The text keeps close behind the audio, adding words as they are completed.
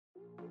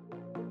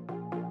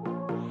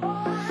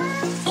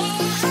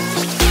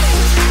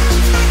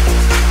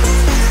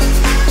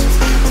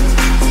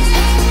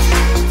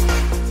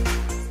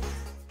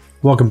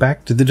Welcome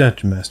back to the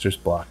Dungeon Master's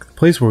Block, the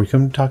place where we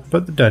come to talk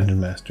about the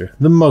Dungeon Master,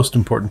 the most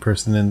important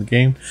person in the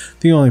game,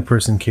 the only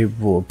person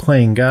capable of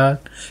playing God,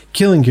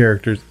 killing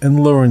characters,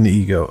 and lowering the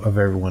ego of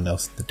everyone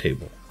else at the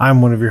table.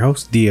 I'm one of your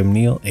hosts, DM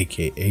Neil,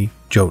 aka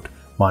Jote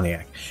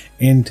Moniac,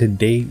 and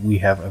today we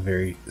have a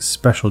very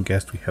special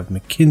guest. We have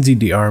Mackenzie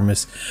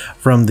DeArmas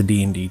from the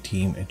D&D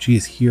team, and she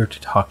is here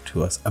to talk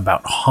to us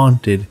about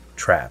haunted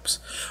traps.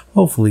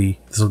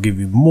 Hopefully this will give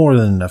you more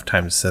than enough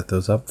time to set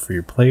those up for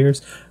your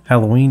players,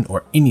 Halloween,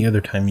 or any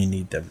other time you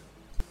need them.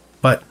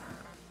 But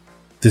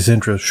this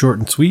intro is short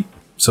and sweet,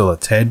 so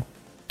let's head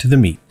to the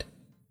meat.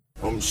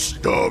 I'm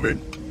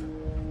starving.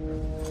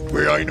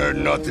 We ain't had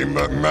nothing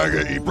but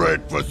maggoty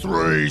bread for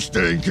 3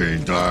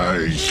 stinking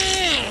days.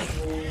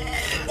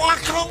 Why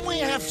can't we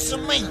have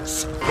some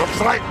meats? Looks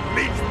like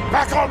meat's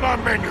back on the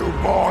menu,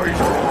 boys.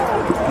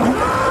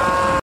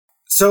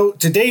 So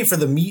today for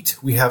the meat,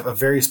 we have a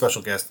very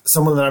special guest,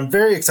 someone that I'm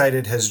very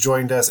excited has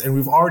joined us, and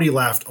we've already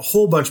laughed a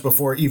whole bunch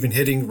before even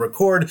hitting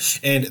record,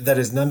 and that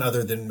is none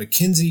other than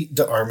Mackenzie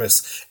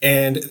DeArmas,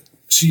 and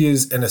she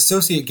is an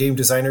associate game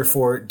designer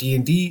for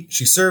D&D.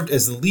 She served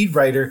as the lead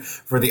writer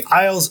for the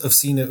Isles of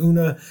Sina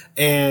Una,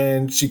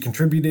 and she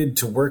contributed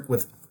to work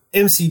with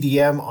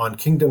MCDM on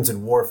Kingdoms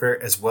and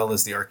Warfare, as well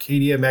as the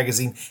Arcadia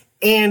magazine,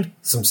 and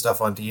some stuff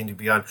on D&D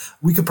Beyond.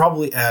 We could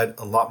probably add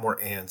a lot more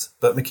ands.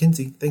 But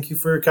Mackenzie, thank you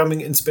for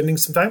coming and spending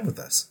some time with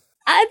us.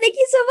 Thank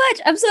you so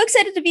much. I'm so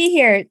excited to be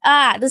here.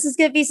 This is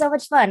going to be so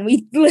much fun.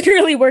 We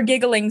literally were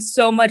giggling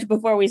so much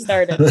before we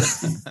started.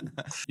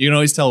 You can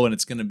always tell when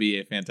it's going to be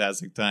a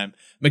fantastic time.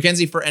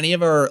 Mackenzie, for any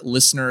of our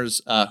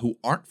listeners who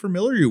aren't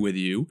familiar with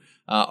you,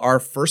 our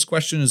first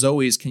question is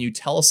always, can you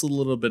tell us a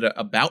little bit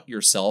about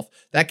yourself?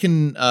 That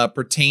can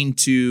pertain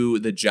to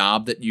the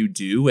job that you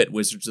do at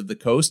Wizards of the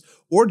Coast,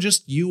 or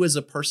just you as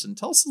a person.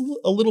 Tell us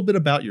a little bit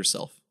about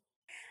yourself.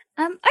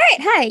 All right.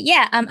 Hi.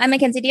 Yeah, I'm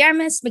Mackenzie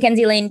DeArmas,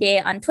 Mackenzie Lane Day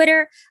on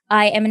Twitter.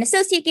 I am an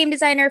associate game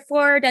designer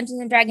for Dungeons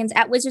and Dragons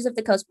at Wizards of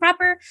the Coast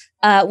proper,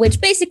 which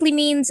basically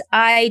means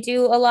I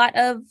do a lot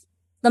of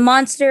the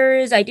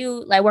monsters. I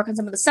work on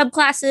some of the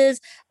subclasses.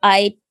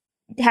 I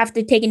have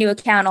to take into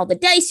account all the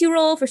dice you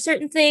roll for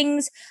certain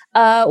things.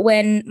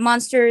 When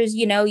monsters,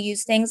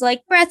 use things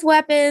like breath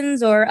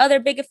weapons or other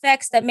big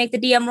effects that make the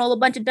DM roll a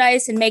bunch of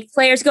dice and make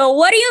players go,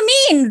 "What do you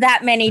mean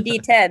that many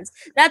D10s?"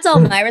 That's all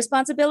my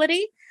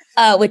responsibility.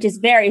 Which is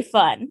very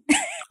fun.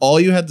 All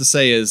you had to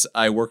say is,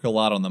 I work a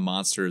lot on the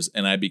monsters,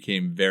 and I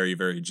became very,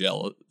 very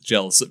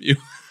jealous of you.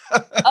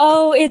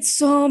 Oh, it's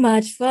so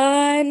much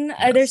fun.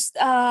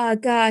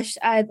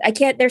 I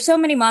can't. There's so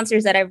many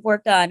monsters that I've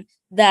worked on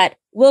that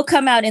will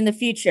come out in the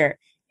future.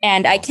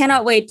 And I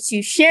cannot wait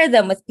to share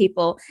them with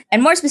people,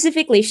 and more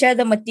specifically, share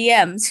them with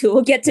DMs who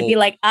will get to be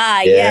like,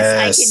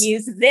 yes, I can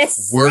use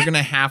this. We're going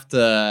to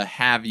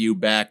have you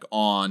back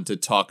on to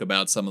talk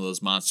about some of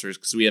those monsters,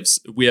 because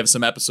we have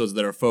some episodes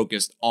that are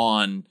focused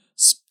on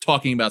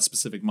talking about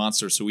specific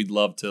monsters. So we'd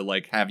love to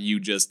have you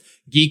just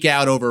geek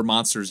out over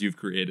monsters you've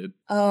created.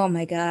 Oh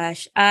my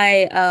gosh.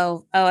 I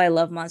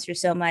love monsters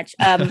so much.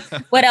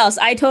 What else?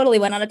 I totally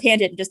went on a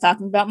tangent just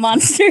talking about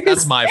monsters.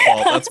 That's my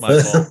fault.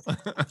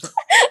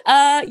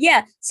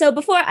 Yeah. So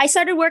before I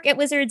started work at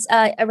Wizards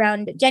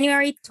around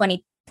January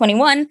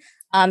 2021.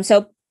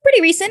 So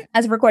pretty recent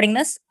as of recording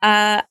this.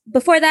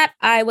 Before that,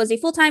 I was a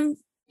full-time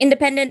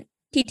independent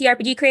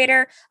TTRPG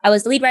creator. I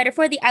was the lead writer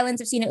for the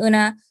Islands of Sina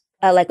Una,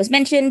 like was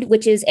mentioned,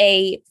 which is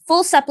a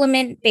full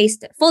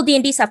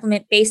D&D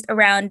supplement based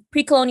around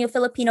pre-colonial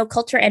Filipino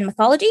culture and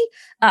mythology.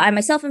 I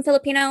myself am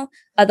Filipino,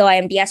 although I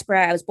am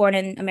diaspora. I was born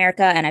in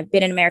America and I've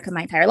been in America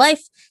my entire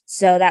life.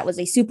 So that was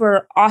a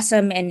super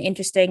awesome and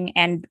interesting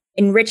and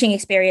enriching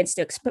experience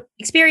to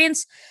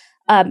experience,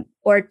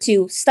 or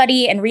to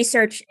study and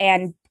research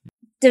and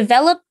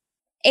develop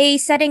a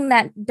setting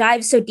that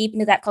dives so deep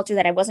into that culture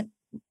that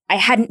I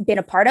hadn't been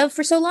a part of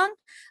for so long,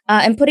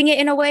 and putting it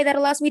in a way that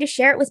allows me to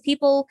share it with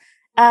people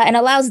and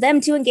allows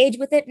them to engage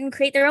with it and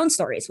create their own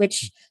stories,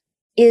 which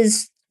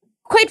is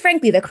quite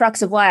frankly the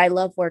crux of why I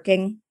love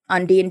working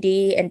on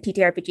D&D and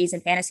TTRPGs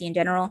and fantasy in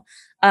general.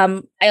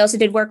 I also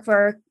did work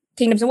for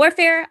Kingdoms and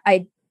Warfare.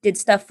 I did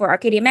stuff for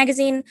Arcadia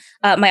magazine.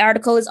 My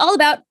article is all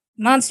about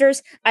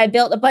monsters. I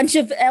built a bunch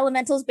of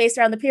elementals based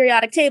around the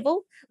periodic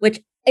table,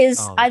 which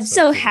is I'm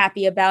so cool.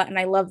 Happy about, and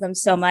I love them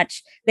so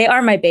much. They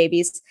are my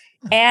babies.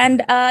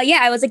 And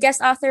I was a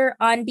guest author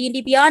on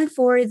D&D Beyond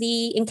for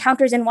the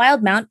Encounters in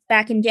Wildemount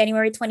back in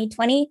January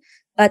 2020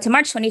 to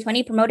March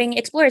 2020, promoting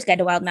Explorer's Guide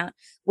to Wildemount,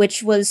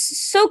 which was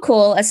so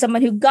cool as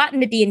someone who got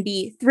into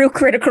D&D through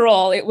Critical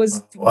Role. It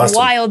was awesome.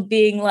 Wild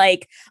being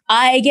like,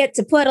 I get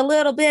to put a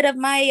little bit of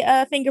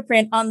my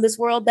fingerprint on this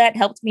world that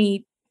helped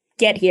me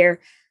get here,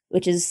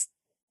 which is,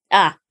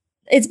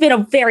 it's been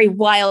a very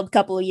wild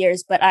couple of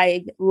years, but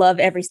I love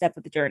every step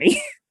of the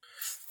journey.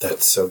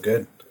 That's so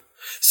good.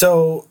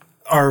 So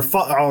our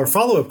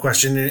follow-up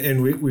question,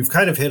 and we've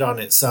kind of hit on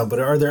it some, but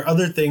are there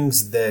other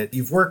things that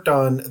you've worked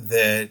on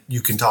that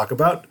you can talk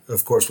about?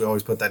 Of course, we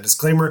always put that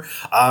disclaimer,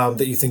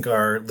 that you think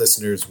our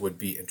listeners would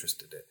be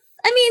interested in.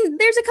 I mean,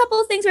 there's a couple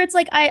of things where it's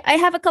like, I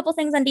have a couple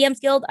things on DM's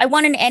Guild. I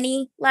won an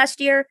Ennie last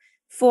year,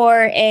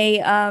 for a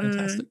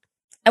Fantastic.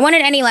 I won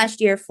an Annie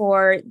last year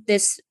for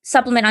this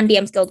supplement on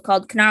DM's Guild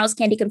called Canarl's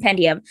Candy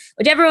Compendium,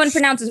 which everyone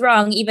pronounces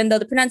wrong, even though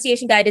the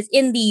pronunciation guide is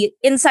in the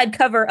inside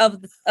cover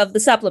of the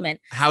supplement.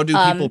 How do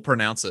people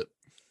pronounce it?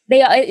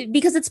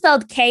 Because it's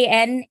spelled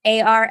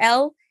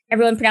Knarl.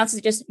 Everyone pronounces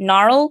it just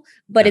Gnarl,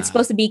 but it's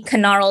supposed to be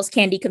Canarl's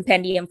Candy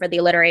Compendium for the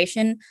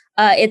alliteration.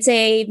 It's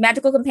a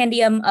magical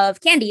compendium of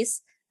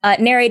candies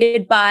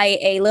narrated by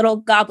a little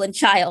goblin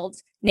child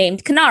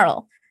named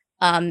Canarl.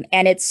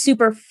 And it's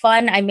super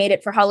fun. I made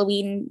it for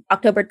Halloween,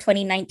 October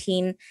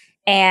 2019.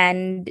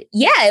 And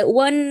yeah, it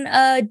won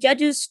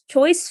Judge's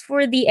Choice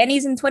for the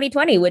Ennies in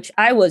 2020, which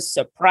I was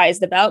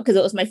surprised about because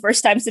it was my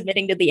first time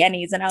submitting to the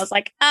Ennies. And I was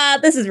like,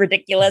 this is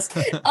ridiculous.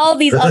 All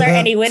these other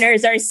Ennie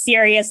winners are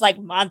serious, like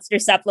monster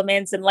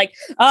supplements and like,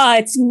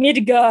 it's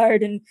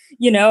Midgard. And,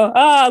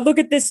 look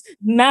at this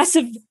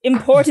massive,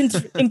 important,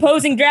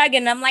 imposing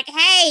dragon. I'm like,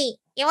 hey,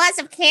 you want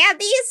some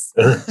candies?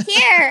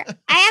 Here,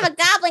 I have a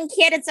goblin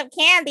kid and some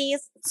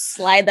candies.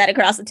 Slide that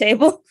across the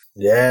table.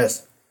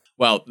 Yes.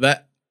 Well,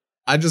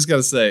 I just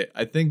gotta say,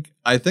 I think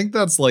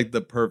that's like the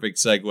perfect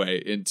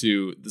segue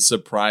into the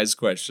surprise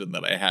question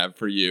that I have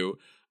for you.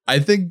 I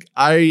think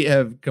I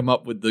have come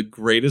up with the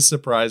greatest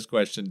surprise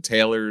question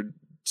tailored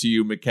to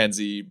you,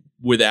 Mackenzie,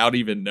 without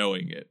even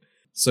knowing it.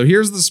 So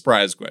here's the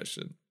surprise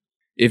question.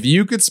 If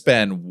you could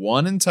spend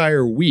one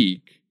entire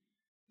week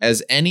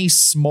as any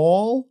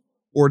small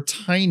or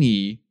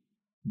tiny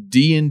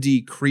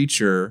D&D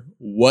creature,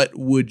 what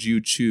would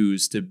you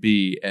choose to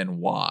be and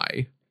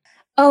why?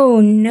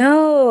 Oh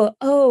no.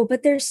 Oh,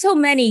 but there's so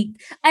many.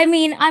 I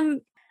mean,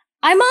 I'm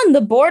on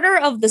the border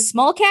of the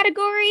small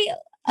category,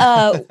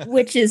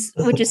 which is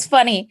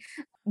funny.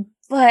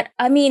 But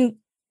I mean,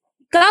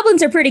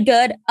 goblins are pretty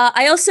good.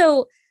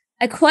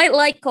 I quite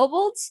like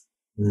kobolds.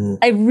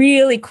 I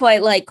really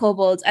quite like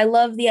kobolds. I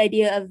love the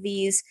idea of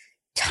these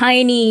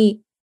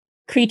tiny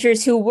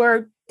creatures who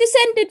were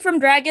descended from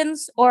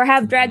dragons or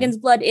have dragon's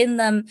blood in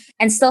them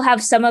and still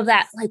have some of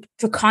that like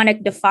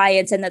draconic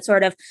defiance and that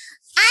sort of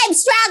I'm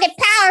strong and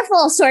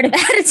powerful sort of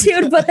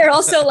attitude, but they're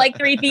also like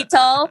 3 feet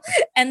tall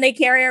and they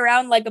carry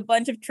around like a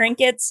bunch of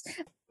trinkets,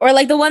 or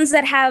like the ones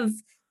that have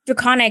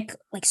draconic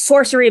like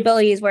sorcery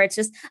abilities where it's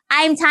just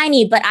I'm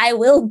tiny, but I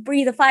will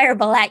breathe a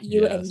fireball at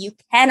you and you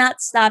cannot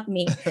stop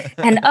me.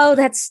 And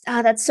that's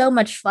so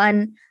much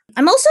fun.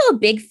 I'm also a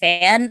big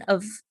fan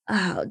of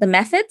the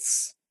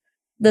Mephits.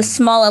 The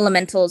small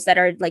elementals that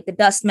are like the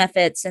dust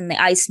Mephits and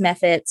the ice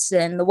Mephits,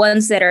 and the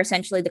ones that are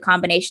essentially the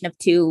combination of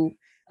 2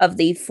 of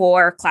the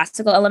 4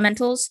 classical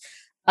elementals.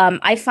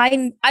 I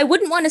find I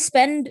wouldn't want to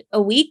spend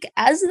a week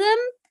as them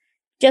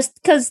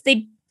just because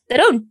they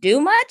don't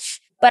do much,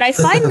 but I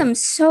find them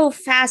so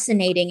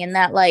fascinating in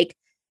that like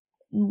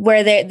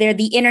where they're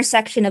the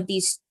intersection of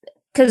these,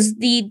 because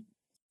the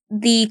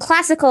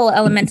classical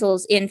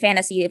elementals in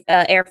fantasy,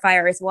 air,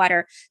 fire, earth,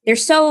 water, they're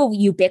so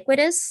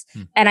ubiquitous.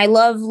 And I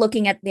love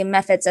looking at the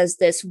Mephits as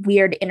this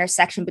weird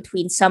intersection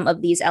between some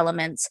of these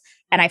elements.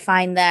 And I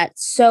find that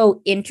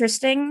so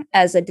interesting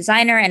as a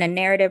designer and a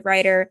narrative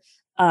writer.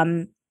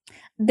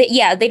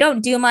 They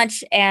don't do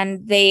much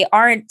and they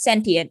aren't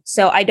sentient.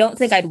 So I don't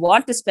think I'd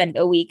want to spend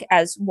a week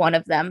as one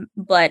of them,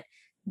 but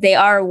they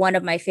are one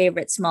of my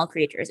favorite small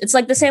creatures. It's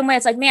like the same way.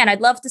 It's like, man, I'd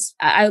love to.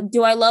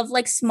 Do I love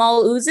like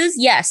small oozes?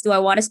 Yes. Do I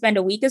want to spend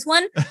a week as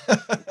one?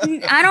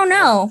 I don't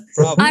know.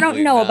 Probably I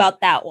don't know not.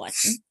 about that one,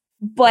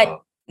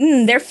 but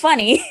they're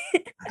funny.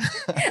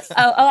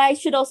 I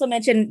should also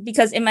mention,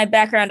 because in my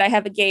background I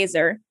have a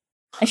gazer.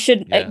 I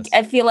should. Yes.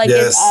 I feel like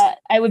Yes.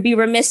 I would be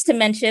remiss to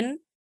mention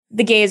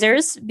the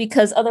gazers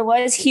because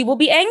otherwise he will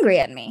be angry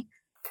at me.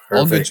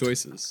 All good Perfect.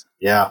 choices.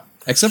 Yeah.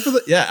 Except for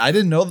I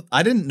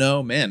didn't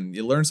know, man,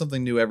 you learn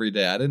something new every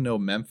day. I didn't know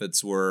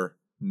Mephits were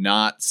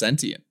not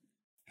sentient.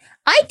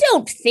 I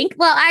don't think.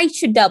 Well, I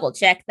should double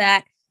check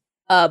that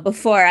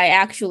before I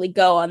actually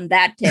go on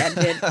that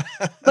tangent.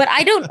 But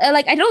I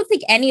don't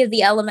think any of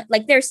the element,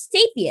 like they're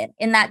sapient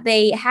in that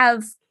they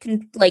have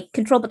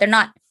control, but they're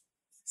not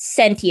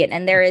sentient.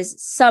 And there is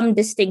some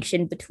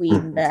distinction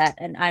between that.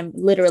 And I'm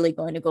literally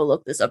going to go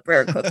look this up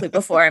very quickly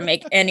before I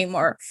make any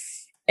more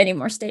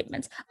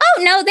statements.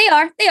 Oh no,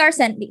 they are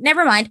sentient.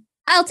 Never mind.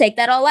 I'll take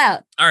that all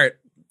out. All right.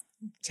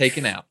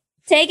 Taken out.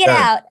 Take it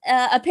Yeah.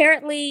 out.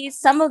 Apparently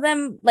some of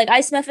them, like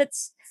ice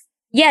Mephits,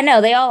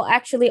 they all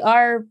actually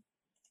are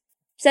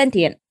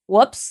sentient.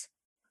 Whoops.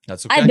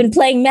 That's okay. I've been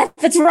playing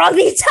Mephits wrong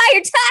the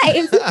entire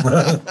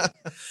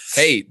time.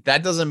 Hey,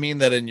 that doesn't mean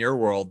that in your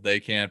world they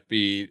can't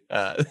be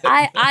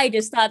I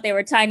just thought they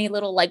were tiny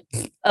little like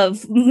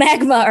of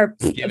magma or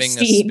of giving a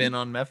steam. spin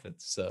on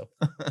Mephits. So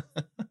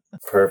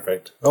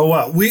Perfect. Oh,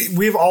 wow.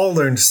 We've all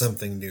learned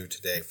something new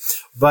today,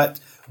 but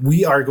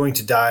we are going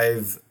to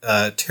dive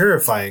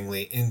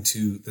terrifyingly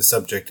into the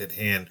subject at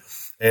hand.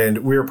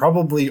 And we're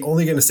probably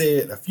only going to say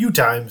it a few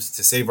times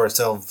to save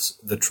ourselves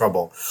the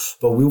trouble.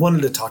 But we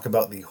wanted to talk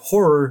about the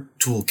horror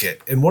toolkit.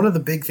 And one of the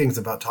big things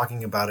about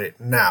talking about it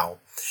now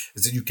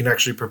is that you can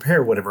actually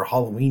prepare whatever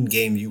Halloween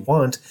game you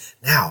want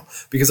now.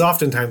 Because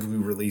oftentimes we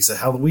release a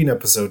Halloween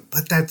episode,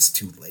 but that's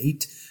too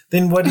late.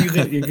 then what are you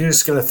gonna, you're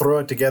just going to throw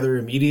it together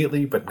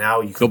immediately? But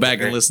now you can Go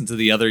back and listen to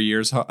the other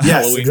year's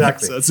Yes, Halloween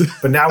exactly. episodes.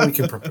 But now we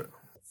can prepare.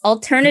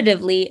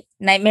 Alternatively,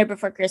 Nightmare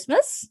Before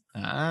Christmas.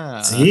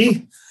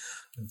 See,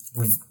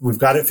 we've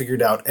got it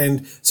figured out.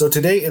 And so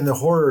today in the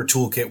horror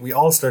toolkit, we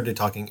all started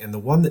talking, and the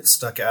one that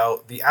stuck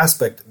out, the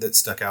aspect that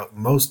stuck out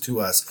most to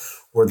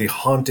us, were the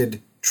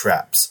haunted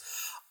traps.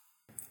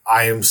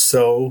 I am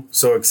so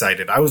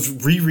excited. I was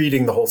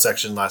rereading the whole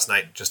section last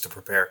night just to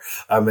prepare,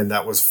 and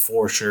that was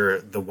for sure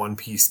the one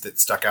piece that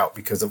stuck out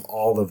because of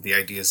all of the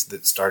ideas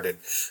that started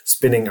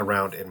spinning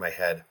around in my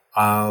head.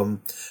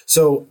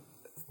 So,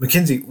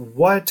 Mackenzie,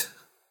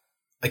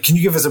 can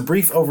you give us a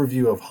brief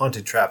overview of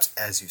haunted traps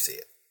as you see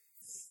it?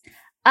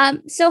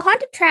 So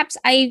haunted traps,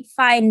 I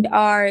find,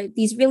 are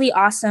these really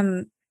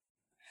awesome.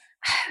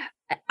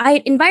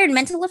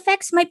 Environmental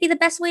effects might be the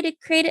best way to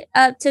create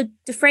it,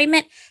 to frame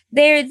it.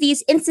 They're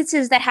these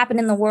instances that happen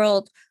in the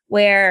world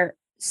where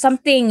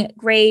something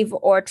grave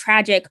or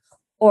tragic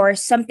or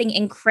something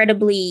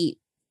incredibly,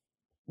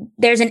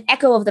 there's an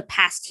echo of the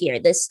past here.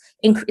 This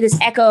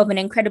echo of an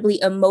incredibly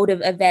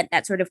emotive event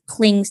that sort of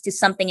clings to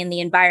something in the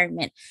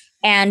environment.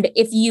 And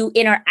if you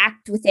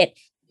interact with it,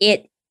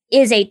 it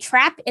is a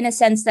trap in a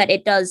sense that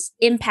it does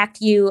impact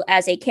you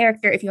as a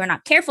character if you are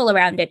not careful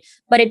around it,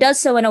 but it does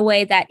so in a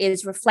way that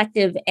is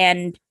reflective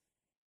and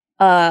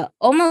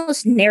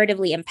almost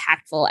narratively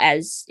impactful,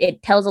 as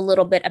it tells a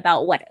little bit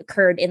about what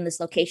occurred in this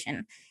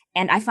location.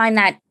 And I find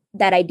that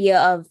idea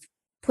of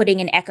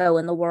putting an echo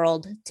in the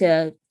world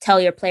to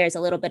tell your players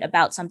a little bit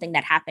about something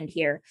that happened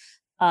here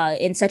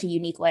in such a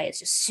unique way is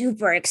just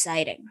super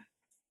exciting.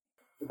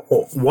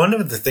 Well, one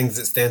of the things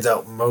that stands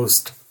out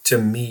most to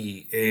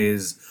me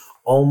is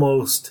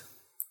almost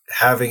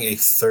having a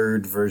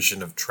third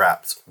version of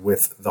traps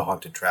with the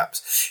haunted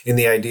traps, in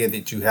the idea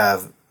that you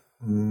have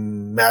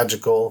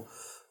magical,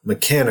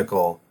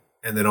 mechanical,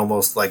 and then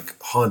almost like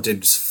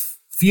haunted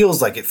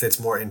feels like it fits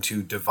more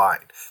into divine,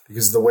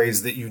 because the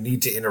ways that you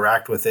need to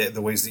interact with it,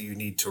 the ways that you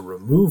need to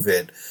remove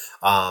it,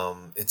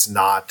 it's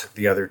not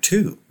the other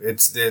two.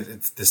 It's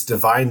this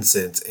divine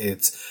sense.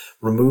 It's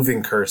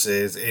removing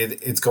curses.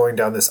 It's going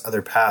down this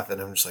other path, and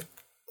I'm just like,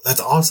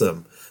 that's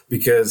awesome,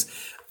 because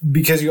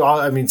you all,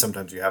 I mean,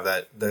 sometimes you have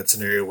that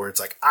scenario where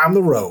it's like, I'm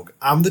the rogue,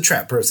 I'm the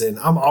trap person,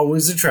 I'm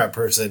always the trap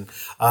person,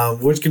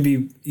 which can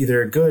be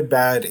either good,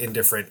 bad,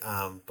 indifferent.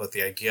 But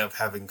the idea of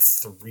having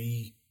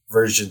three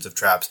versions of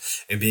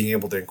traps and being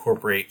able to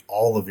incorporate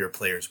all of your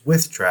players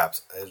with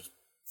traps is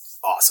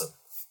awesome.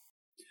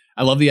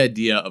 I love the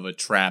idea of a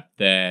trap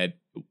that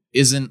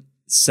isn't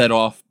set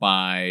off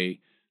by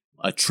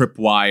a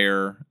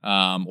tripwire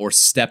or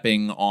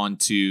stepping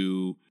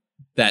onto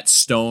that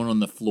stone on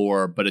the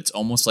floor, but it's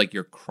almost like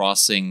you're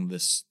crossing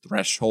this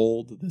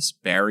threshold, this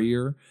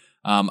barrier.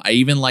 I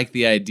even like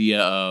the idea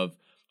of,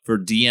 for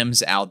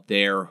DMs out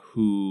there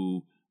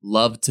who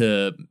love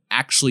to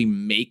actually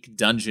make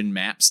dungeon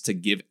maps to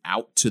give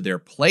out to their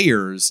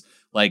players,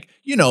 like,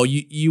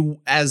 you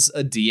as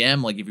a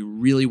DM, like if you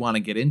really want to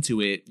get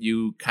into it,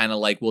 you kind of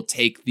like will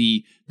take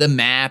the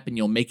map and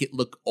you'll make it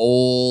look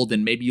old,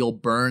 and maybe you'll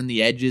burn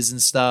the edges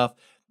and stuff.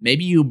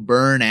 Maybe you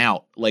burn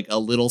out like a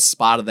little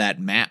spot of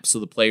that map so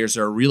the players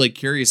are really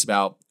curious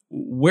about,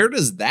 where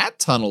does that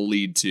tunnel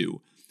lead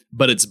to?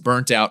 But it's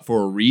burnt out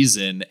for a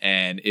reason,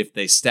 and if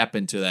they step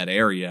into that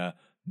area,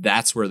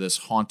 that's where this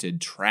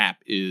haunted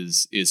trap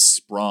is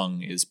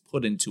sprung, is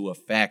put into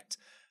effect.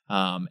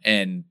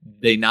 And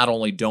they not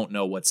only don't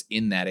know what's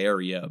in that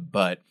area,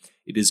 but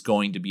it is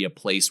going to be a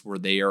place where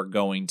they are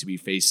going to be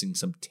facing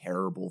some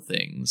terrible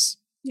things.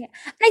 Yeah.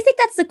 And I think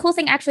that's the cool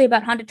thing actually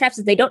about haunted traps,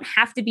 is they don't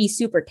have to be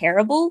super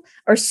terrible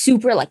or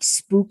super like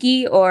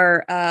spooky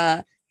or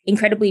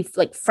incredibly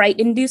like fright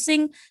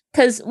inducing.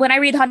 Because when I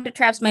read haunted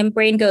traps, my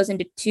brain goes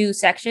into two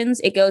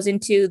sections. It goes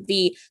into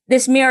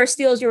this mirror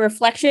steals your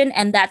reflection,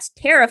 and that's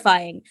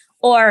terrifying.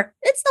 Or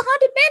it's the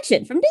Haunted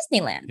Mansion from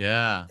Disneyland.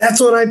 Yeah. That's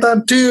what I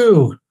thought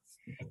too.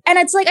 And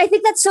it's like, I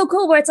think that's so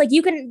cool, where it's like,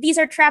 these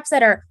are traps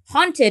that are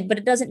haunted, but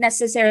it doesn't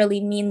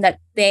necessarily mean that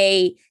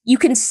you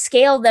can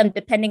scale them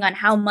depending on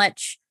how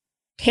much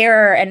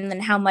terror and then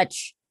how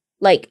much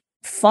like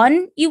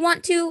fun you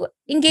want to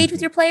engage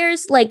with your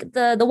players. Like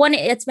the one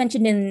it's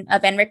mentioned in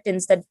Van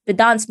Richten's, the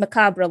Danse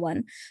Macabre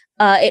one.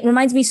 It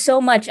reminds me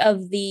so much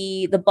of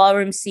the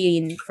ballroom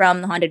scene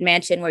from the Haunted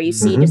Mansion, where you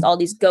see just all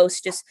these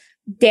ghosts just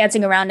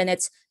dancing around, and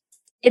it's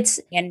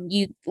and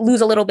you lose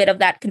a little bit of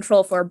that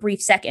control for a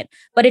brief second,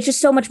 but it's just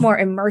so much more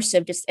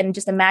immersive,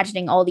 just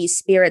imagining all these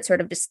spirits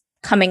sort of just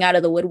coming out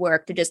of the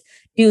woodwork to just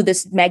do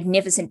this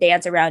magnificent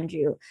dance around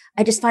you.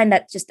 I just find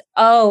that just,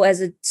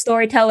 as a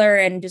storyteller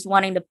and just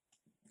wanting to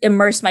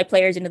immerse my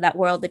players into that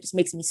world, that just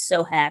makes me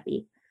so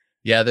happy.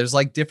 Yeah, there's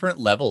like different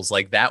levels,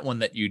 like that one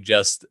that you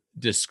just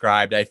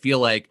described. I feel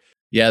like,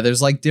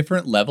 there's like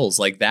different levels,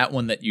 like that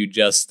one that you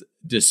just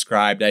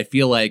described. I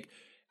feel like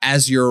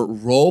as you're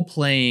role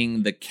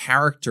playing the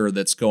character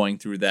that's going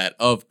through that,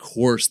 of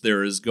course,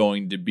 there is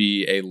going to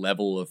be a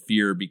level of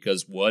fear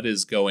because what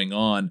is going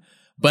on?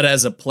 But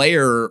as a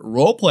player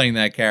role playing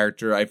that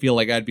character, I feel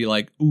like I'd be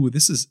like, ooh,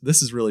 this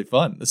is really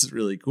fun. This is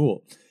really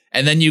cool.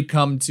 And then you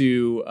come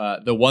to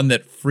the one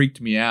that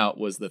freaked me out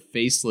was the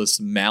faceless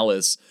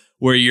malice,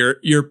 where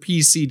your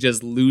PC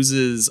just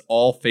loses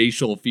all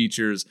facial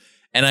features.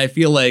 And I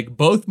feel like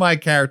both my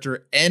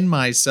character and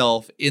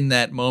myself in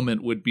that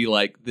moment would be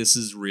like, this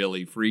is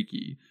really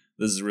freaky.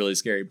 This is really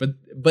scary.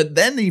 But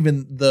then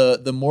even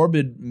the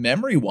morbid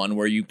memory one,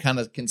 where you kind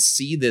of can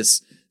see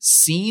this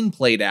scene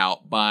played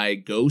out by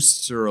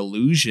ghosts or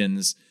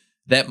illusions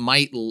that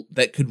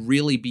could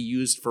really be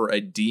used for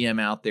a DM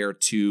out there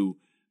to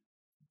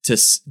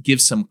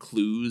give some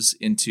clues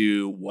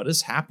into what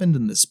has happened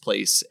in this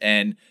place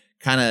and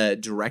kind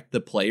of direct the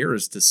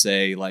players to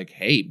say like,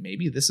 hey,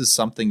 maybe this is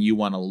something you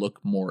want to look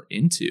more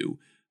into.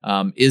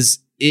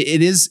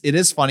 It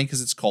is funny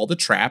because it's called a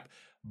trap,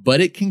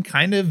 but it can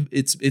kind of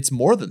it's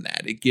more than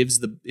that. It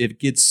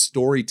gives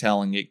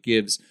storytelling, it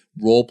gives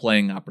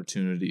role-playing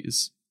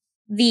opportunities.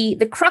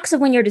 The crux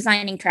of when you're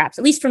designing traps,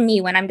 at least for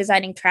me when I'm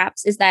designing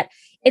traps, is that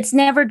it's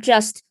never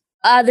just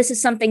this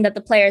is something that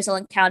the players will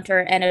encounter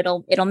and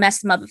it'll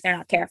mess them up if they're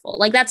not careful.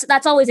 Like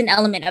that's always an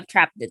element of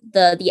trap,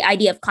 the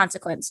idea of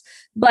consequence.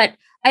 But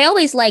I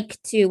always like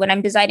to, when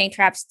I'm designing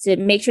traps, to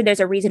make sure there's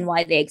a reason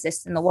why they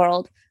exist in the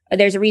world, or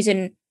there's a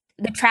reason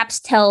the traps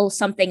tell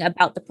something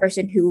about the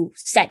person who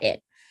set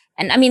it.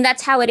 And I mean,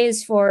 that's how it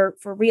is for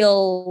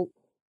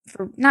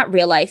not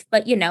real life,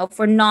 but,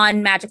 for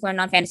non-magical or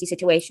non-fantasy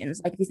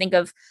situations. Like if you think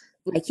of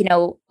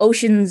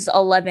Ocean's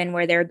 11,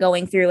 where they're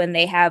going through and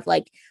they have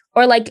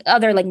or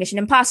other Mission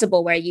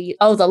Impossible, where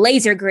the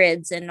laser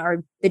grids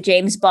or the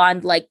James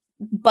Bond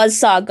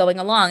buzzsaw going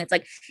along. It's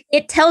like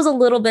it tells a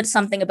little bit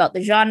something about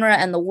the genre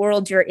and the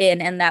world you're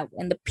in and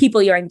the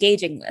people you're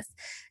engaging with.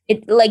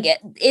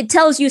 It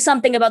tells you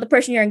something about the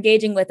person you're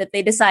engaging with if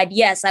they decide,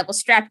 yes, I will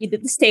strap you to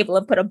this table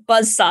and put a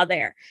buzzsaw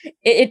there.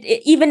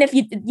 It even if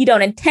you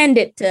don't intend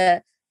it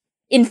to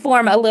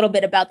inform a little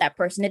bit about that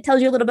person, it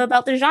tells you a little bit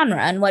about the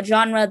genre and what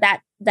genre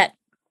that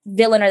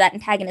villain or that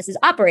antagonist is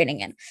operating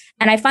in.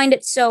 And I find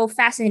it so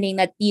fascinating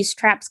that these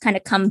traps kind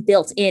of come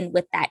built in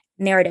with that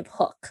narrative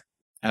hook.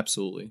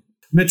 Absolutely.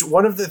 Mitch,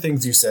 one of the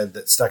things you said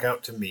that stuck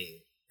out to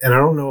me, and I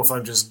don't know if I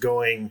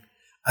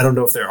don't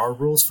know if there are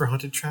rules for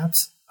haunted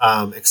traps,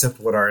 except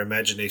what our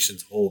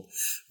imaginations hold,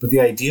 but the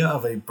idea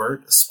of a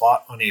burnt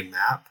spot on a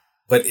map,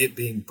 but it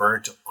being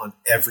burnt on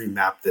every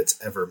map that's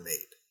ever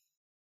made.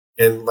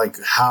 And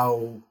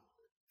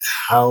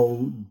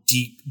how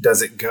deep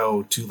does it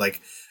go to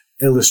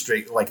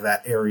illustrate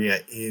that area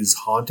is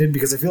haunted?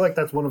 Because I feel like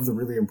that's one of the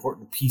really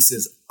important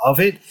pieces of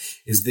it,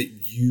 is that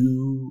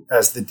you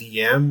as the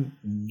DM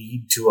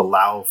need to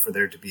allow for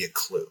there to be a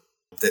clue,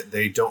 that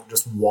they don't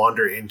just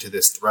wander into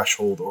this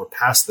threshold or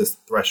past this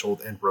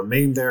threshold and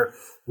remain there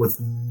with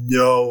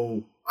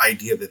no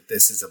idea that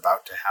this is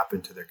about to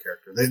happen to their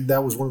character.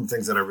 That was one of the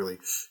things that I really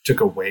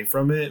took away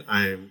from it.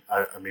 I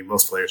mean,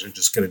 most players are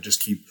just going to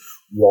just keep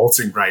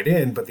waltzing right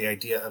in, but the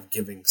idea of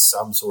giving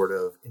some sort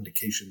of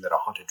indication that a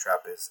haunted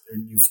trap is,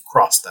 and you've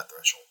crossed that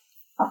threshold.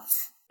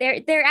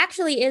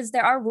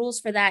 There are rules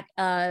for that.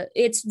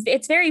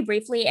 It's very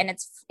briefly, and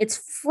it's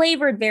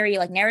flavored very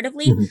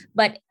narratively, mm-hmm.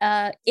 But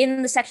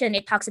in the section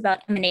it talks about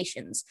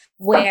emanations,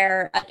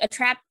 where a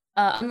trap,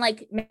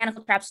 unlike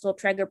mechanical traps, will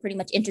trigger pretty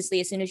much instantly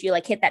as soon as you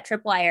hit that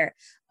tripwire.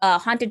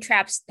 Haunted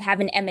traps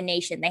have an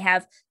emanation. They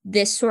have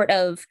this sort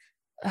of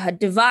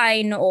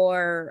divine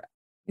or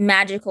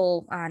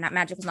magical, not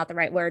magical is not the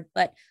right word,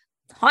 but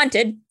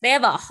haunted. They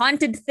have a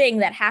haunted thing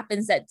that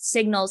happens that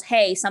signals,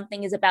 hey,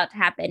 something is about to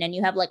happen, and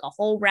you have a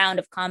whole round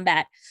of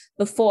combat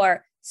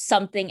before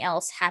something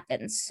else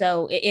happens.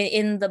 So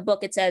in the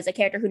book it says a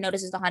character who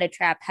notices the haunted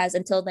trap has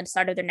until the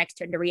start of their next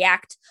turn to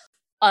react,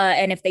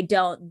 and if they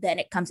don't, then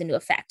it comes into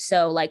effect.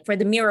 So for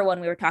the mirror one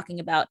we were talking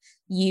about,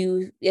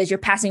 as you're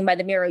passing by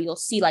the mirror, you'll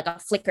see a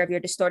flicker of your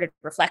distorted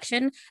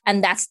reflection,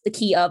 and that's the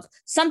key of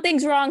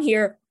something's wrong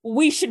here.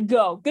 We should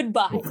go.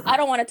 Goodbye. I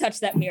don't want to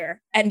touch that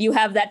mirror. And you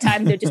have that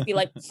time to just be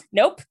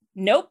nope.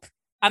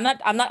 I'm not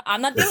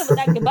dealing with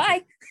that.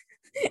 Goodbye.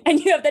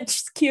 And you have that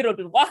cue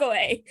to walk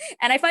away.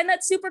 And I find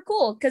that super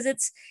cool because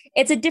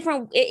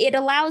it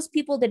allows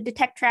people to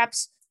detect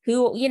traps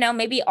who,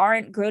 maybe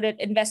aren't good at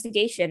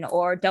investigation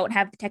or don't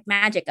have detect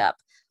magic up,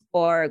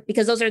 or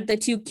because those are the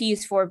two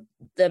keys for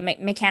the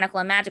mechanical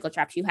and magical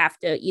traps. You have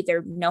to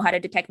either know how to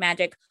detect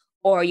magic,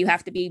 or you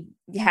have to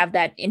have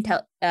that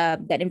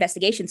that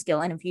investigation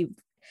skill. And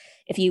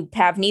if you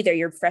have neither,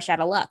 you're fresh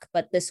out of luck.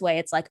 But this way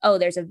it's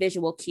there's a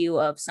visual cue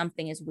of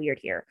something is weird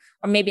here,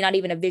 or maybe not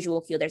even a visual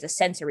cue. There's a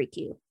sensory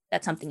cue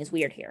that something is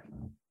weird here.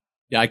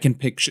 Yeah, I can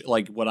picture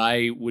what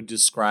I would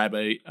describe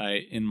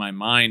in my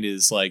mind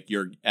is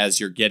as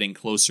you're getting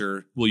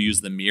closer, we'll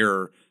use the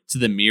mirror. To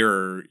the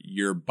mirror,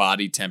 your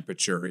body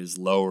temperature is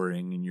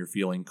lowering and you're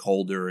feeling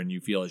colder and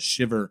you feel a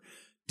shiver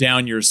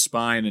down your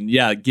spine. And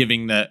yeah,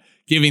 giving that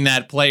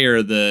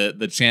player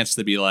the chance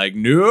to be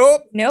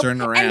nope,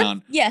 turn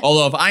around.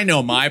 Although if I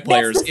know my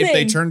players, if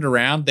they turned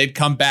around, they'd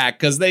come back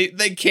because they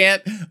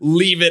can't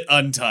leave it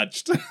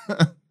untouched.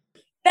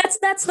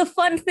 That's the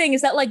fun thing,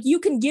 is that you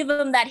can give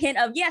them that hint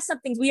of, yeah,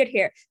 something's weird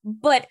here,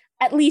 but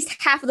at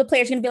least half of the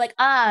players are going to be like,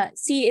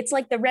 see, it's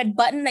like the red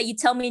button that you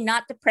tell me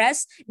not to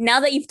press. Now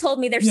that you've told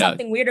me there's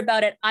something weird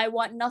about it, I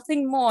want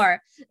nothing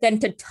more than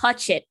to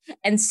touch it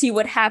and see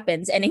what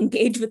happens and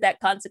engage with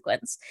that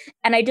consequence.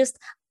 And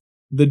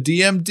the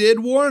DM did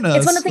warn us.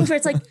 It's one of the things where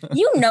it's like,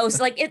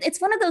 so like it's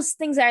one of those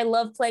things that I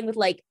love playing with,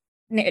 like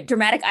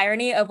dramatic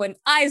irony of when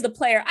I, as the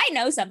player, I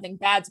know something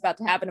bad's about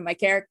to happen to my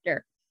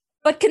character.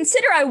 But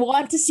consider I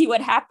want to see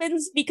what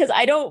happens, because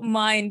I don't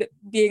mind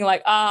being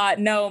like,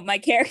 no, my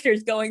character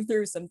is going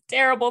through some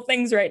terrible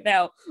things right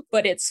now,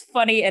 but it's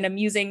funny and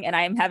amusing and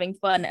I am having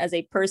fun as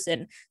a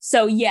person.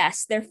 So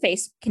yes, their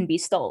face can be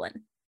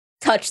stolen.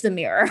 Touch the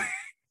mirror.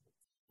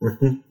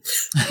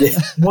 Yeah,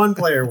 one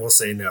player will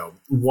say no.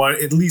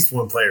 At least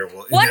one player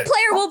will. One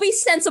player will be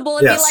sensible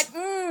and be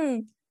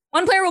like,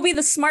 one player will be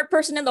the smart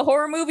person in the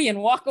horror movie and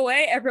walk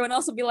away. Everyone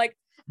else will be like,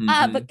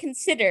 but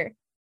consider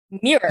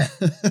mirror.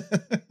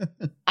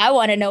 I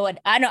want to know what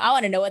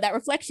that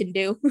reflection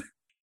do.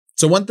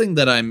 So one thing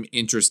that I'm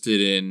interested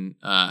in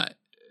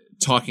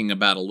talking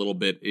about a little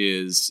bit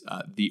is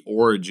the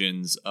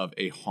origins of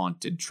a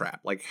haunted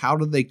trap. Like, how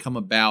do they come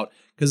about?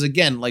 Because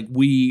again, like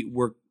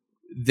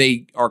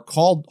they are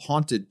called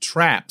haunted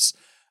traps,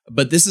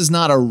 but this is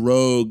not a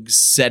rogue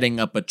setting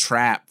up a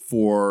trap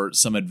for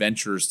some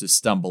adventurers to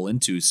stumble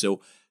into.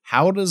 So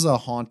how does a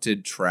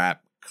haunted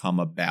trap come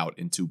about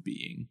into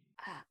being?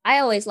 I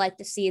always like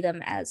to see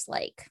them as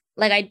like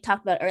I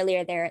talked about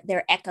earlier,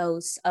 they're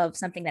echoes of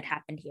something that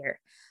happened here.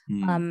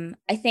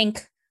 I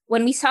think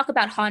when we talk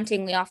about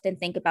haunting, we often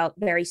think about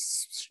very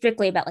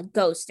strictly about like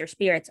ghosts or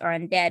spirits or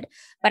undead.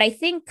 But I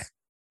think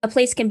a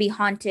place can be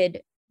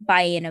haunted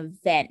by an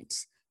event,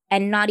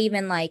 and not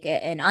even like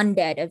an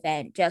undead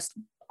event, just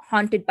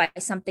haunted by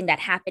something that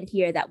happened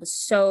here that was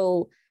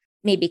so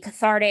maybe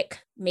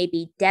cathartic,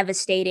 maybe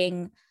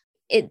devastating.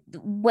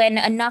 When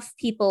enough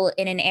people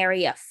in an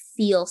area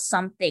feel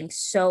something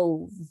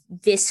so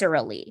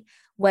viscerally,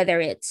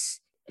 whether it's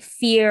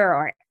fear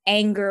or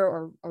anger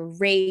or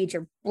rage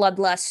or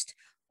bloodlust,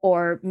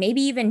 or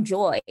maybe even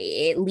joy,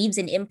 it leaves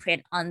an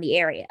imprint on the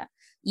area.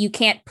 You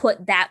can't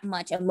put that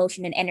much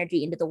emotion and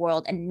energy into the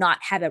world and not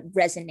have it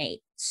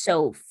resonate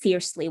so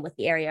fiercely with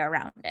the area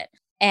around it.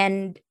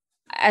 And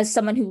as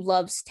someone who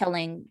loves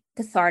telling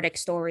cathartic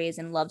stories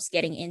and loves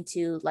getting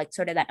into like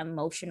sort of that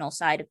emotional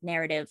side of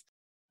narrative,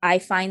 I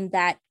find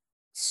that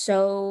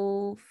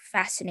so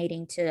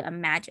fascinating to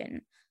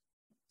imagine,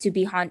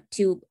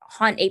 to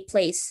haunt a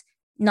place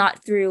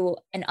not through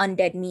an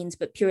undead means,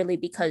 but purely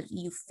because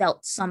you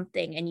felt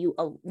something and you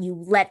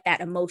let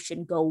that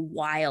emotion go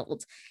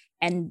wild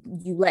and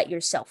you let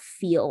yourself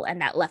feel,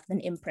 and that left an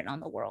imprint on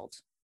the world.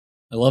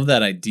 I love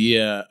that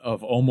idea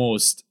of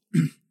almost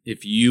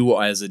if you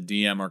as a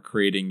DM are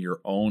creating your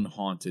own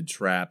haunted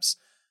traps,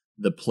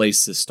 the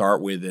place to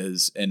start with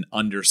is an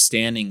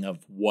understanding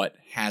of what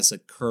has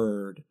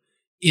occurred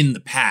in the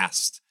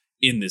past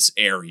in this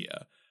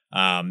area.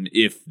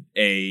 If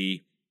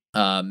a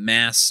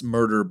mass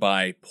murder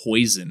by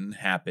poison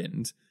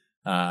happened,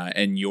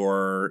 and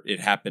it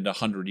happened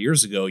 100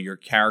 years ago, your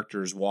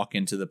characters walk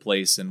into the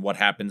place, and what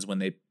happens when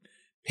they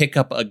pick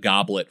up a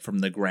goblet from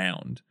the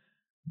ground?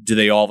 Do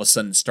they all of a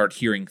sudden start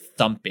hearing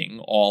thumping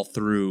all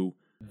through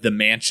the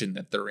mansion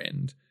that they're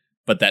in?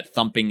 But that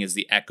thumping is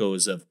the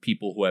echoes of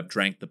people who have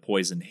drank the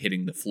poison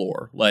hitting the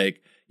floor.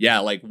 Like, yeah,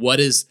 like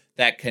what is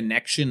that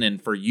connection? And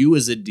for you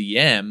as a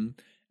DM,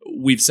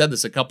 we've said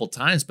this a couple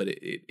times, but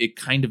it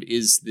kind of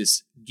is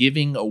this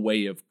giving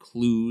away of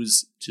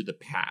clues to the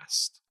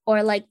past.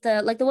 Or like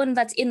the one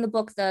that's in the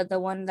book, the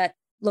one that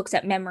looks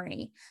at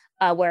memory,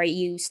 where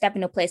you step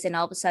into a place and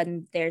all of a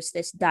sudden there's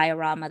this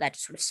diorama that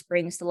just sort of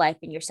springs to life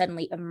and you're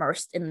suddenly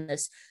immersed in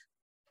this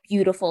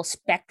beautiful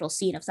spectral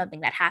scene of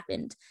something that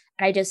happened.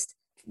 And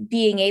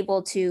being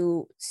able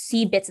to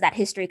see bits of that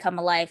history come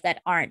alive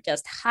that aren't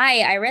just,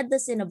 hi, I read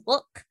this in a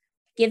book,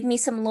 give me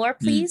some lore,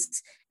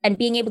 please. And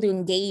being able to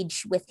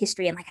engage with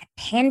history in like a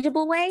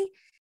tangible way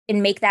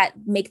and make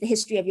the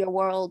history of your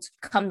world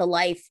come to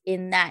life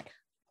in that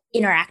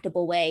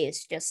interactable way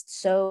is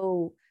just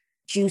so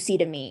juicy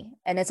to me.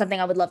 And it's something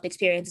I would love to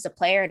experience as a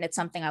player. And it's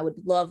something I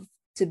would love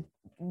to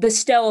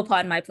bestow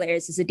upon my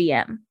players as a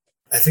DM.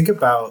 I think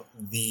about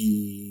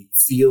the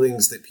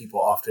feelings that people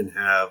often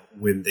have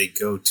when they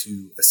go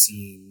to a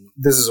scene.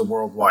 This is a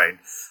worldwide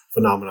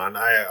phenomenon.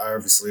 I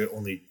obviously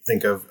only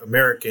think of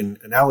American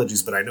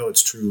analogies, but I know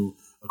it's true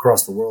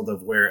across the world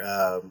of where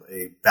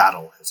a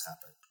battle has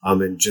happened.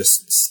 And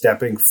just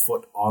stepping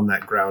foot on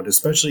that ground,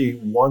 especially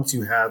once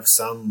you have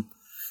some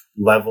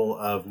level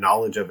of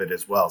knowledge of it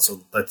as well.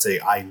 So let's say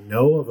I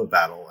know of a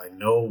battle, I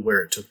know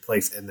where it took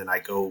place, and then I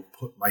go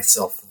put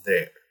myself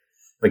there.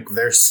 Like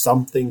there's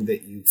something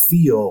that you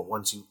feel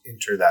once you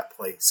enter that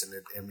place. And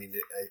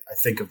I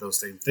think of those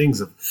same things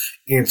of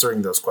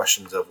answering those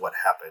questions of what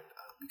happened,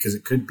 because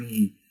it could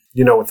be,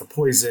 with the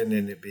poison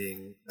and it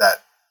being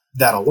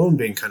that alone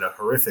being kind of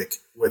horrific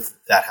with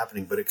that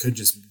happening, but it could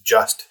just,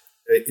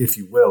 if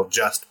you will,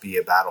 just be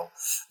a battle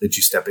that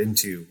you step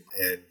into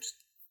and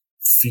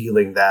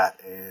feeling that.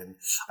 And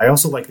I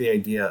also like the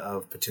idea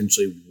of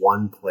potentially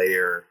one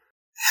player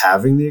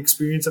having the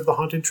experience of the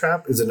haunted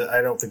trap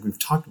I don't think we've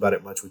talked about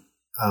it much with,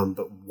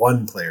 but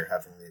one player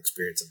having the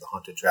experience of the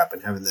haunted trap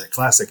and having that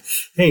classic,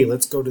 hey,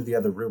 let's go to the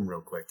other room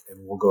real quick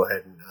and we'll go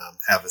ahead and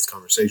have this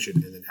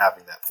conversation, and then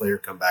having that player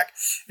come back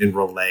and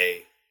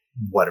relay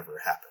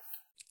whatever happened.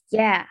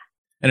 Yeah.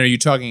 And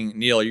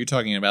Neil, are you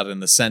talking about it in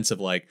the sense of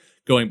like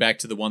going back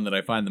to the one that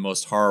I find the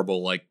most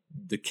horrible, like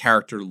the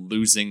character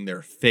losing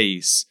their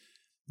face?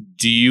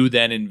 Do you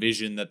then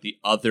envision that the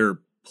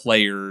other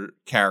player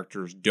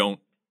characters don't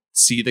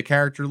see the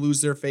character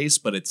lose their face,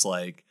 but it's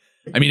like,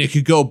 I mean, it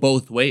could go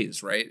both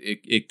ways, right?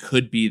 It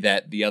could be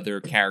that the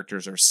other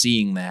characters are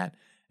seeing that,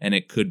 and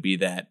it could be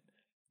that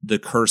the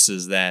curse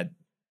is that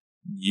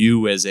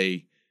you as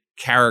a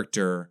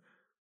character,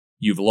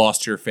 you've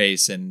lost your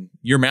face and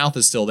your mouth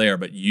is still there,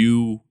 but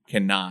you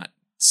cannot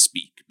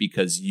speak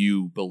because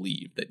you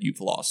believe that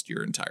you've lost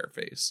your entire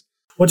face.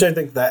 Which I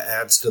think that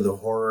adds to the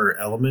horror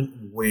element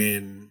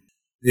when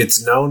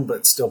it's known,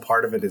 but still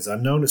part of it is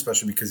unknown,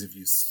 especially because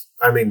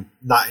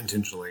not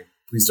intentionally.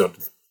 Please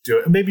don't do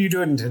it. Maybe you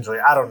do it intentionally.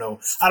 I don't know.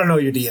 I don't know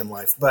your DM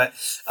life, but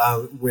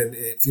when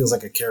it feels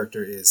like a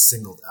character is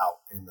singled out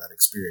in that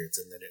experience,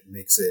 and then it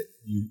makes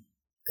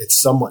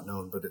it's somewhat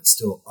known, but it's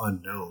still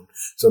unknown.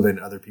 So then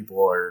other people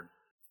are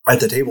at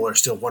the table are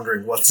still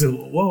wondering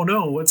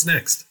what's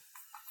next?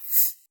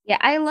 Yeah,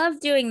 I love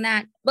doing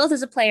that both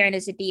as a player and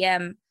as a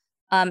DM.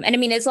 And I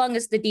mean, as long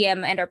as the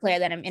DM and our player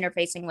that I'm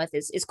interfacing with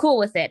is cool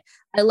with it,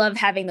 I love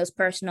having those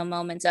personal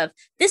moments of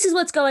this is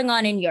what's going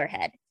on in your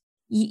head.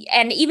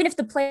 And even if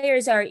the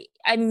players are,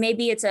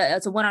 maybe it's a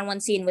one-on-one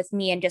scene with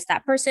me and just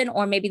that person,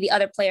 or maybe the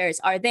other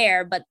players are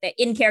there, but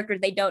in character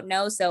they don't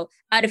know. So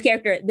out of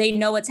character, they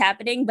know what's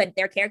happening, but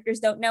their characters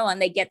don't know, and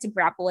they get to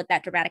grapple with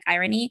that dramatic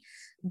irony.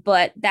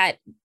 But that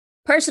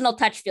personal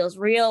touch feels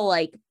real,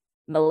 like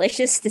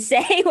malicious to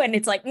say when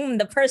it's like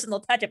the personal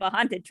touch of a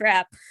haunted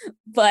trap.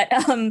 But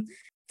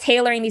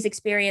tailoring these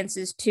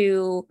experiences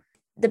to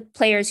the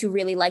players who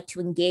really like to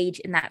engage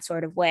in that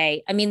sort of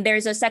way. I mean,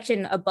 there's a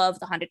section above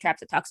the haunted traps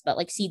that talks about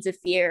like seeds of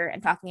fear,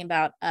 and talking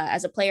about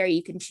as a player,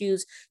 you can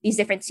choose these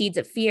different seeds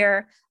of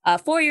fear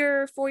for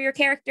your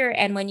character.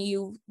 And when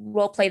you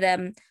role play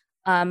them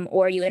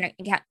or you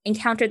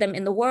encounter them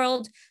in the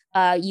world,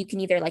 you can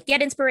either like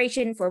get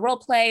inspiration for role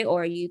play,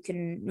 or you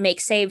can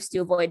make saves to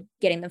avoid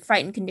getting the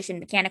frightened condition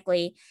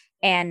mechanically.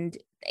 And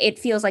it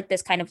feels like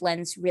this kind of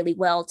lends really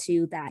well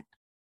to that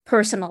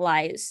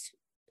personalized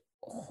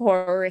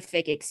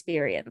horrific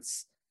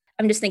experience.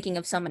 I'm just thinking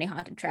of so many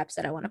haunted traps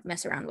that I want to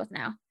mess around with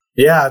now.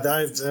 Yeah,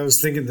 I was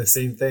thinking the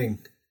same thing.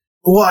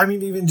 Well, I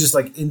mean, even just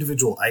like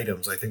individual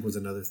items, I think was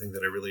another thing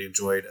that I really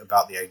enjoyed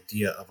about the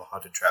idea of a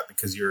haunted trap,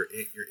 because you're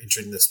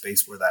entering the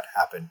space where that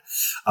happened.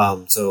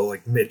 So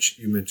like Mitch,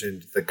 you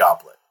mentioned the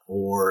goblet,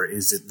 or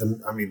is it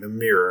the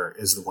mirror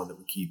is the one that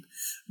we keep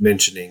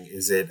mentioning.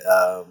 Is it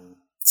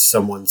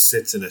someone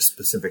sits in a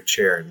specific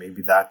chair, and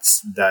maybe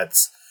that's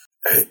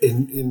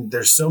in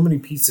there's so many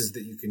pieces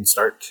that you can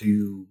start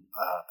to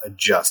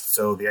adjust.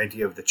 So the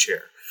idea of the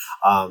chair,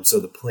 so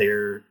the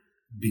player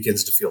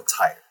begins to feel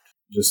tired,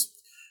 just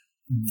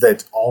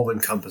that all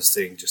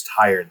encompassing, just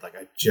tired. Like,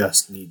 I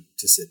just need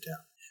to sit down.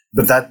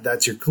 But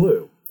that's your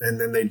clue.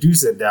 And then they do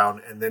sit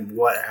down, and then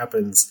what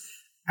happens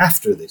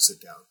after they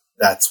sit down?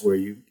 That's where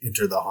you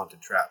enter the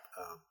haunted trap.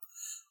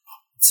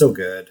 It's so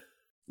good.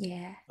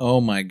 Yeah.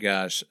 Oh my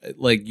gosh.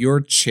 Like,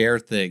 your chair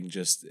thing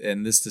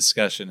and this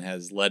discussion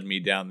has led me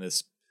down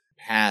this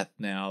path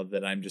now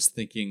that I'm just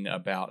thinking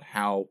about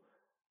how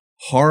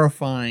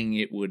horrifying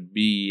it would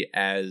be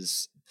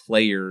as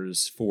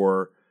players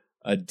for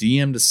a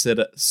DM to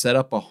set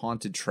up a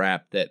haunted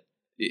trap that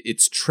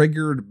it's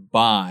triggered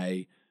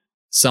by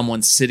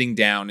someone sitting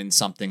down in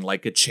something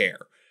like a chair.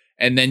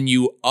 And then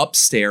you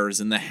upstairs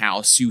in the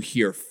house, you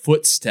hear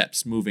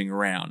footsteps moving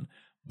around.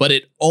 But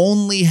it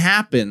only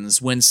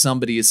happens when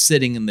somebody is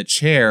sitting in the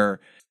chair,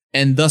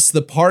 and thus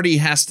the party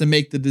has to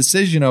make the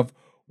decision of,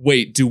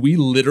 wait, do we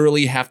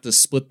literally have to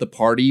split the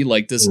party?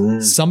 Like, does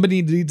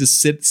somebody need to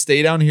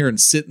stay down here and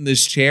sit in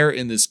this chair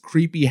in this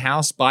creepy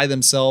house by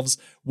themselves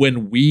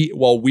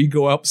while we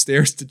go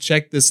upstairs to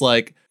check this,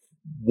 like,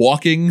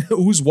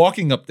 who's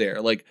walking up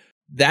there? Like,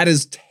 that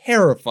is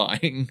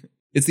terrifying.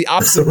 It's the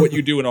opposite of what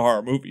you do in a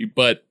horror movie,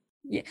 but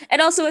yeah.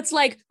 And also it's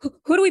like,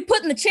 who do we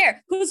put in the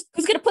chair? Who's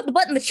gonna put the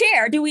butt in the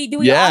chair? Do we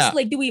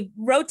oscillate? Do we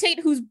rotate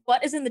whose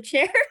butt is in the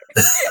chair?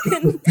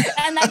 and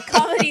that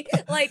comedy,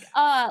 like,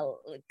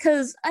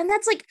 and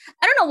that's like,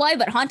 I don't know why,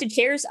 but haunted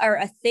chairs are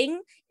a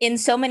thing in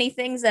so many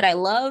things that I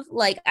love.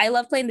 Like, I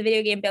love playing the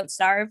video game Don't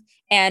Starve,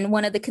 and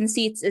one of the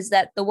conceits is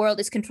that the world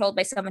is controlled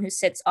by someone who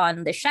sits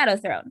on the shadow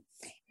throne.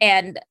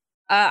 And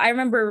I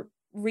remember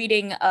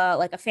reading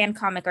like a fan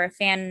comic or a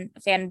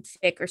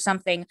fanfic or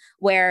something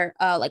where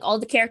like all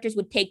the characters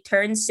would take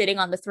turns sitting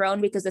on the throne,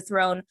 because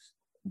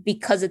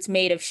it's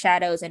made of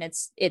shadows, and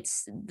it's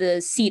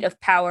the seat of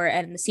power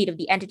and the seat of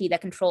the entity that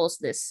controls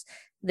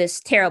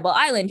this terrible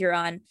island you're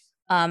on,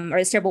 or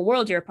this terrible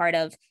world you're a part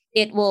of.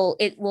 It will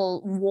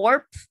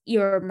warp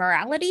your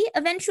morality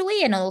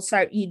eventually, and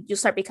you'll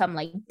start become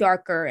like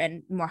darker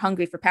and more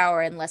hungry for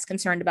power and less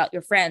concerned about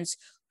your friends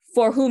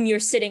for whom you're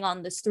sitting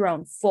on this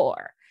throne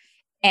for.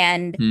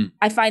 And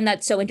I find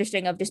that so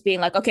interesting of just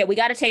being like, okay, we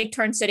got to take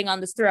turns sitting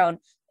on this throne.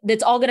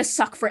 That's all going to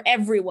suck for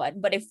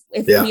everyone. But if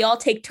we all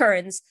take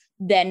turns,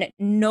 then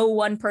no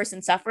one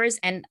person suffers.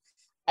 And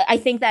I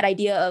think that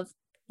idea of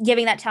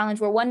giving that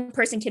challenge where one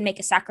person can make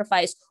a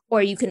sacrifice,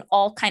 or you can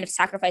all kind of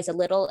sacrifice a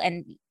little,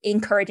 and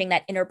encouraging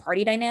that inner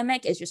party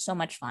dynamic is just so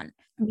much fun.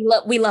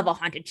 We love a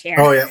haunted chair.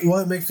 Oh yeah. Well,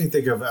 it makes me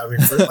think of,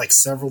 for like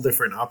several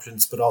different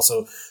options, but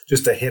also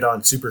just to hit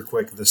on super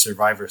quick, the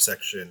survivor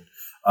section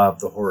of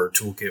the horror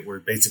toolkit, where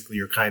basically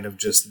you're kind of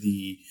just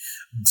the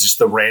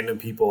random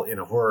people in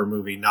a horror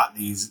movie, not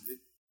these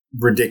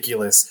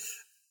ridiculous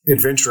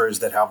adventurers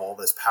that have all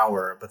this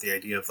power, but the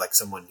idea of like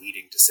someone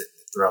needing to sit in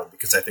the throne.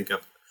 Because I think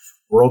of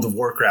World of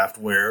Warcraft,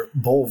 where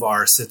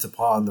Bolvar sits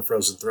upon the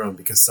frozen throne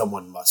because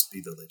someone must be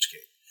the Lich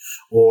King.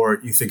 Or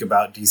you think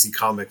about DC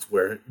Comics,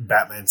 where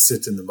Batman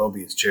sits in the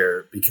Mobius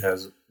chair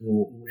because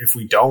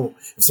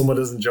if someone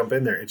doesn't jump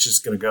in there, it's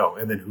just going to go.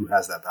 And then who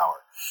has that power?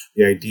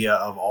 The idea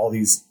of all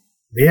these,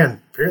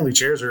 apparently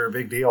chairs are a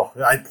big deal.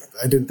 I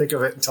didn't think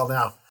of it until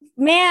now.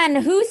 Man,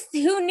 who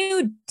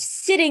knew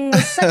sitting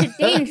was such a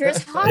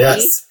dangerous hobby?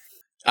 Yes.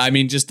 I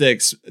mean, just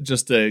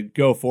to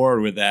go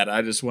forward with that,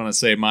 I just want to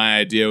say my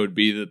idea would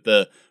be that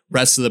the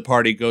rest of the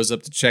party goes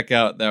up to check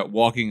out that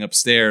walking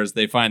upstairs.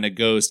 They find a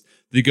ghost.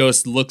 The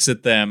ghost looks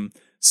at them,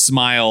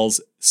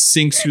 smiles,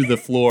 sinks through the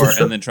floor,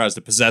 and then tries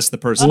to possess the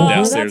person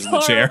downstairs in the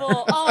chair.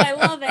 Oh, I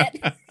love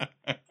it.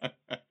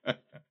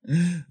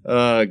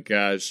 Oh,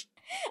 gosh.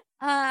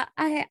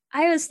 I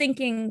was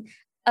thinking,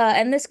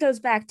 and this goes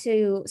back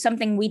to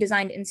something we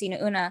designed in Sina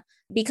Una,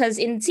 because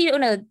in Sina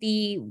Una,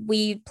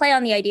 we play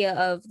on the idea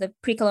of the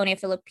pre-colonial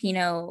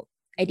Filipino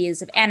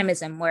ideas of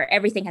animism, where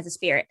everything has a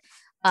spirit.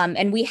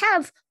 And we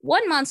have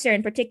one monster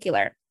in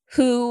particular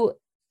who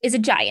is a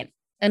giant,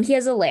 and he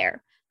has a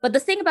lair. But the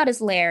thing about his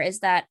lair is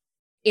that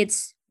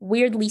it's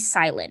weirdly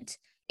silent.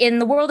 In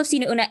the world of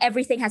Sina Una,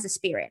 everything has a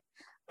spirit.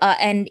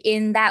 And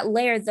in that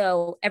lair,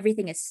 though,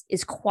 everything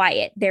is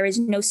quiet. There is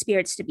no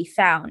spirits to be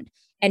found.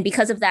 And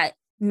because of that,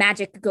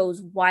 magic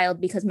goes wild,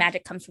 because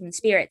magic comes from the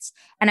spirits.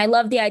 And I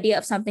love the idea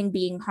of something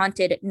being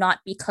haunted, not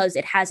because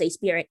it has a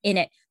spirit in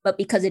it, but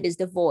because it is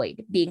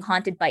devoid, being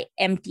haunted by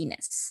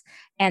emptiness,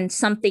 and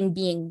something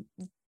being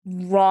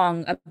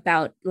wrong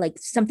about, like,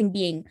 something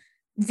being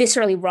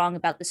viscerally wrong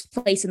about this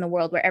place in the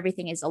world where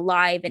everything is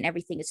alive and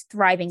everything is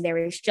thriving. There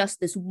is just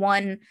this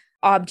one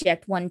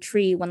object, one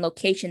tree, one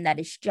location that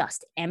is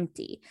just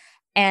empty.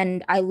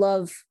 And I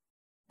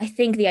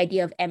think the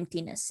idea of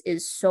emptiness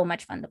is so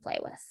much fun to play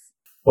with.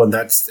 Well,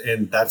 that's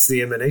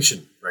the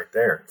emanation right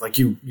there. Like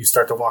you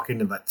start to walk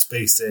into that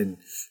space and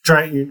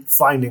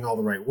finding all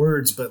the right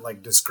words, but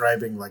like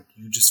describing, like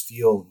you just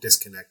feel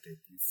disconnected.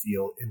 You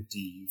feel empty.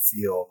 You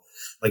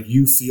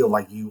feel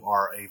like you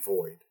are a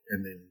void.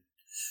 And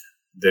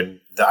then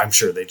I'm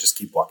sure they just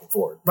keep walking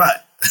forward.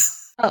 But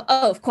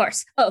Oh, of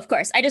course.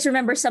 I just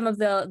remember some of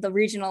the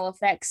regional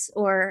effects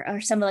or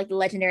some of like the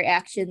legendary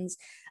actions.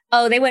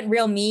 Oh, they went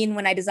real mean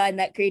when I designed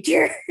that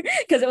creature,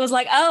 because it was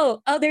like,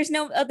 there's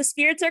the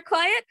spirits are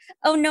quiet.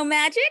 Oh, no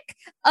magic.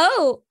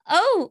 Oh,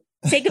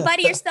 say goodbye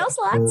to your spell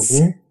slots.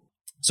 Mm-hmm.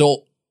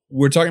 So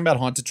we're talking about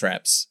haunted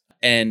traps,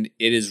 and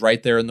it is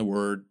right there in the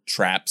word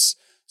traps.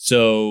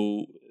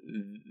 So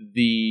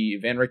the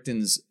Van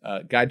Richten's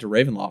Guide to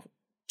Ravenloft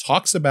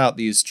talks about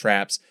these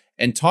traps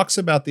and talks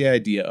about the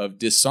idea of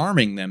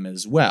disarming them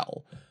as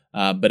well.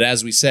 But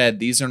as we said,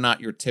 these are not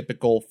your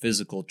typical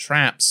physical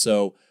traps.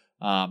 So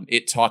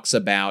it talks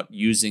about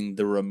using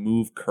the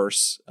remove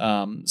curse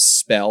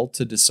spell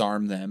to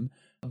disarm them.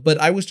 But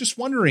I was just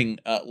wondering,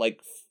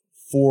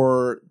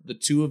 for the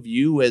two of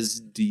you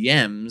as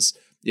DMs,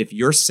 if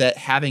you're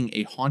having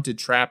a haunted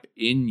trap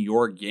in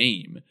your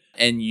game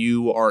and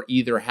you are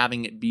either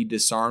having it be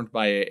disarmed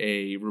by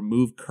a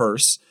remove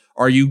curse,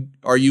 are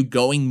you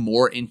going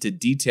more into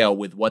detail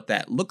with what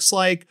that looks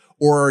like,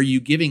 or are you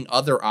giving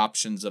other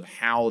options of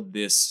how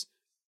this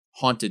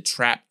haunted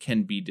trap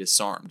can be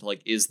disarmed?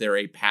 Like, is there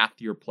a path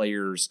your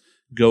players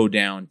go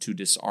down to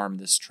disarm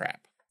this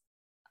trap?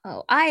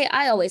 Oh,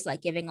 I always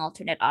like giving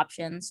alternate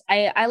options.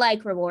 I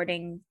like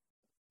rewarding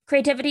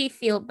creativity,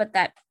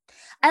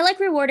 I like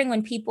rewarding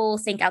when people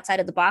think outside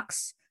of the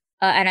box,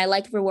 and I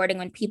like rewarding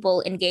when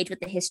people engage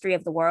with the history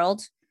of the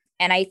world.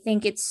 And I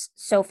think it's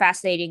so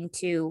fascinating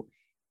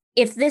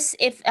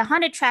if a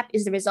haunted trap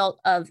is the result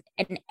of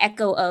an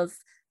echo of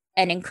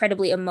an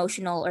incredibly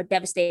emotional or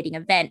devastating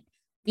event,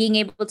 being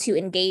able to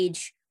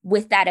engage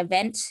with that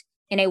event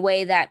in a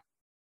way that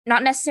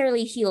not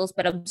necessarily heals,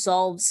 but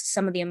absolves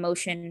some of the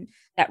emotion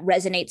that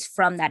resonates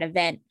from that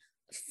event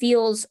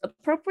feels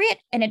appropriate,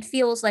 and it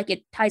feels like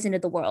it ties into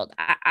the world.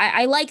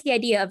 I like the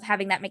idea of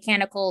having that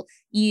mechanical,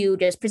 you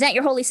just present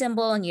your holy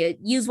symbol and you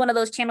use one of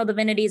those channel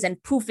divinities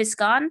and poof, it's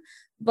gone.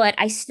 But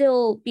I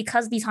still,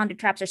 because these haunted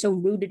traps are so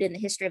rooted in the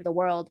history of the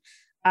world,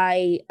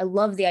 I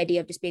love the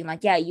idea of just being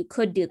like, yeah, you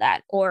could do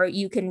that, or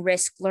you can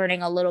risk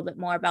learning a little bit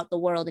more about the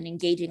world and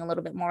engaging a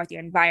little bit more with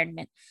your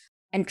environment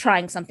and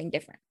trying something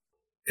different.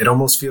 It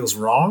almost feels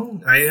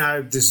wrong.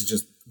 This is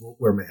just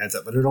where my head's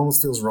at. But it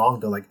almost feels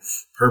wrong to like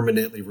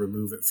permanently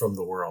remove it from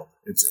the world.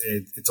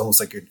 It's almost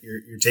like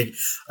you're taking.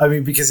 I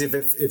mean, because if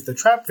the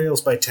trap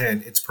fails by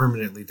 10, it's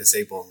permanently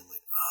disabled. I'm like,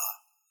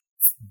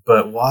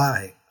 but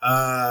why?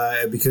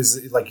 Because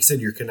like you said,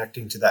 you're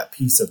connecting to that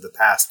piece of the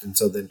past, and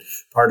so then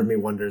part of me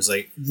wonders,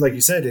 like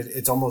you said,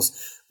 it's almost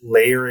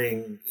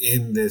layering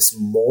in this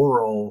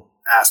moral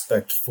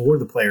aspect for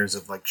the players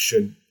of like,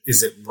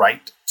 is it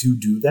right to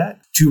do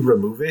that, to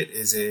remove it?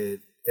 Is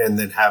it, and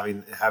then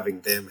having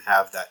them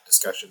have that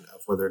discussion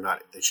of whether or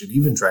not they should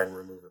even try and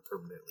remove it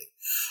permanently,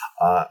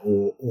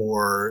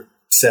 or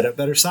set up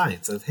better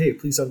signs of, hey,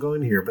 please don't go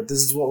in here, but this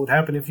is what would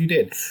happen if you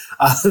did.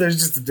 There's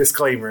just a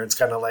disclaimer. It's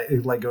kind of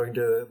like going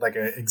to like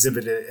an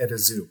exhibit at a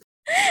zoo.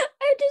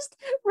 I just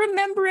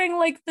remembering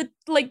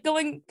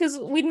going, because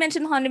we'd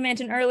mentioned Haunted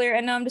Mansion earlier,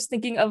 and now I'm just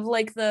thinking of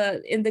like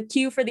in the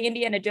queue for the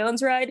Indiana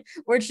Jones ride,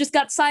 where it's just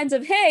got signs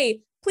of,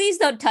 hey, please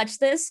don't touch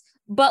this,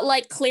 but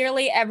like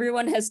clearly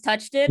everyone has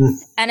touched it,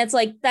 and it's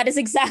like that is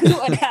exactly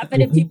what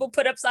happened if people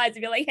put up signs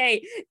and be like,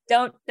 hey,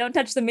 don't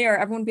touch the mirror.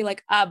 Everyone would be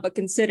like, but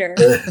consider.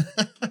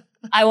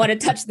 I want to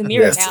touch the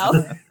mirror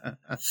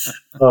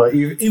now.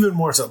 Even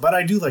more so. But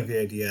I do like the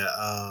idea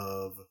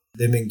of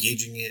them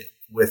engaging it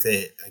with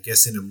it, I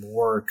guess, in a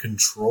more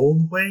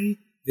controlled way,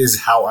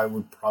 is how I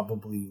would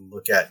probably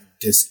look at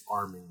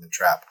disarming the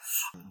trap.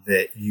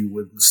 That you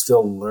would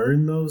still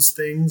learn those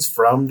things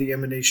from the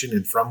emanation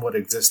and from what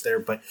exists there,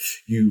 but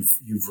you've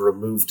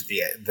removed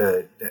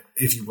the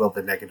if you will,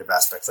 the negative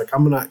aspects. Like,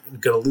 I'm not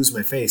going to lose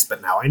my face,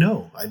 but now I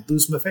know I'd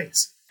lose my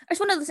face. It's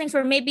one of those things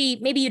where maybe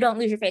you don't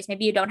lose your face.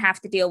 Maybe you don't have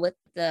to deal with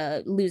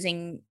the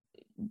losing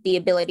the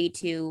ability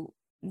to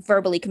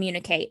verbally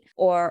communicate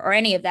or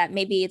any of that.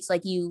 Maybe it's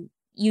like you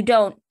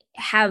don't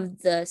have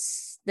the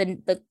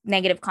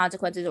negative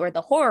consequences or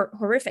the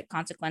horrific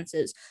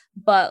consequences,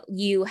 but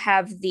you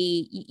have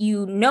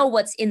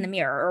what's in the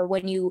mirror, or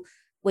when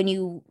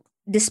you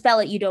dispel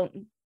it, you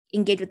don't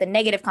engage with the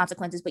negative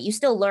consequences, but you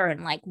still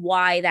learn like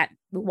why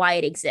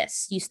it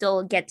exists. You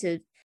still get to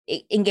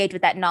engage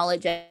with that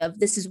knowledge of,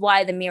 this is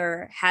why the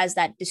mirror has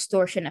that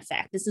distortion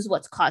effect. This is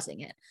what's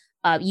causing it.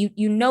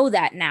 You know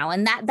that now,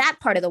 and that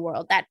part of the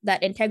world,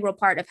 that integral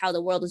part of how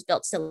the world is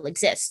built, still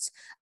exists.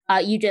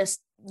 You just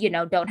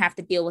don't have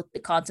to deal with the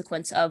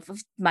consequence of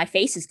my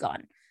face is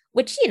gone,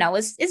 which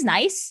is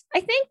nice. I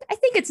think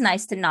it's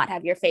nice to not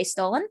have your face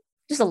stolen,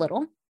 just a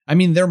little. I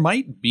mean, there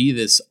might be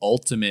this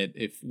ultimate,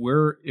 if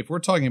we're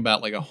talking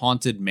about like a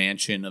haunted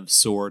mansion of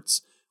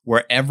sorts,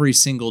 where every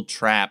single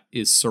trap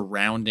is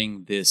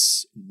surrounding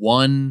this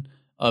one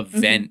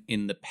event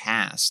in the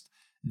past,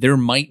 there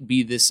might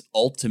be this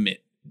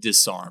ultimate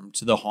disarm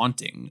to the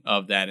haunting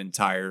of that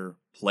entire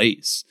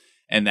place.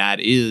 And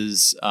that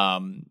is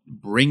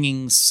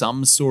bringing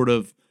some sort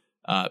of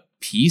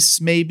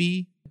peace,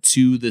 maybe,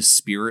 to the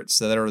spirits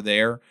that are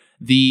there.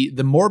 The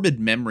morbid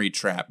memory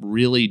trap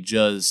really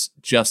just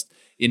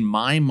in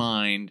my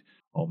mind.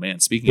 Oh man,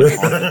 speaking of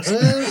haunted.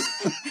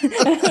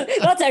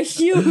 That's a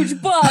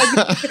huge bug.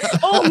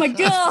 Oh my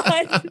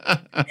god.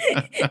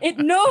 It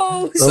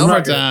knows.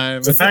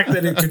 Summertime. The fact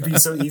that it could be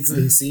so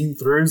easily seen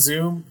through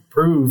Zoom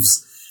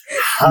proves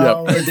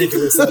how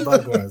ridiculous that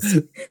bug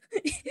was.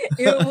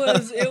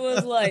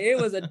 It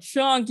was a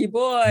chunky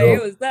boy. No.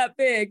 It was that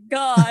big.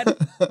 God.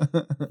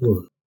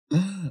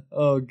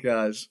 Oh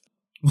gosh.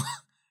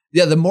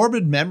 Yeah, the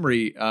morbid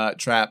memory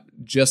trap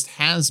just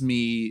has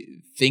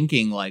me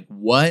thinking like,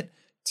 what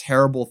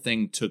terrible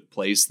thing took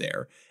place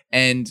there?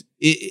 And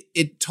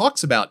it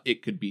talks about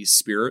it could be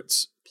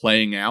spirits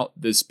playing out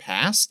this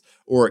past,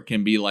 or it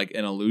can be like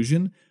an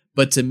illusion.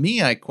 But to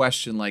me, I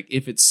question, like,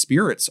 if it's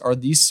spirits, are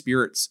these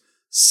spirits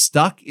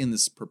stuck in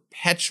this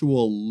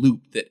perpetual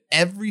loop that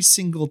every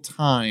single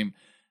time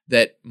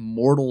that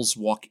mortals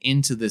walk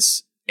into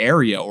this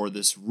area or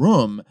this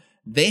room,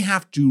 they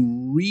have to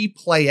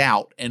replay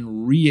out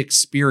and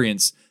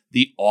re-experience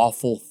the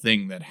awful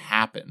thing that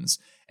happens?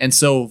 And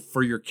so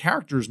for your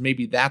characters,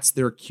 maybe that's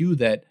their cue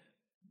that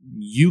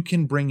you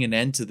can bring an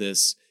end to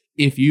this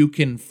if you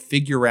can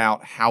figure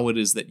out how it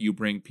is that you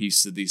bring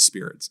peace to these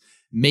spirits.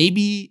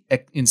 Maybe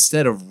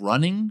instead of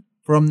running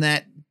from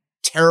that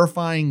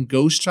terrifying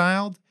ghost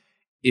child,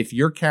 if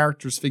your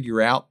characters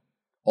figure out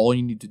all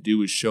you need to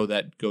do is show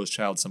that ghost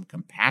child some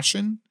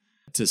compassion,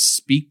 to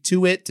speak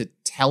to it, to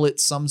tell it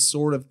some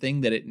sort of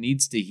thing that it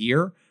needs to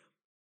hear,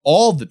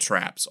 all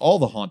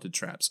the haunted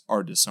traps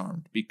are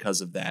disarmed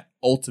because of that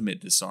ultimate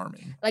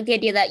disarming. Like the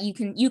idea that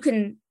you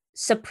can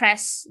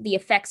suppress the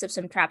effects of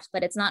some traps,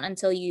 but it's not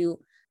until you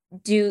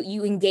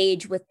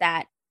engage with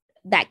that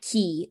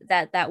key,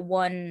 that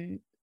one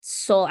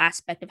soul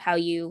aspect of how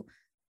you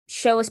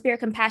show a spirit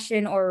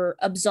compassion or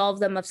absolve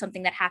them of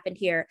something that happened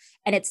here.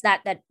 And it's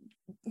that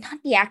not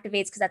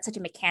deactivates, because that's such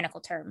a mechanical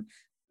term,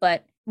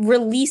 but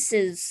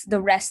releases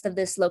the rest of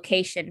this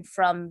location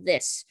from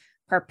this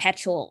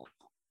perpetual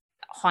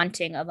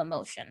haunting of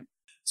emotion.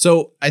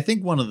 So I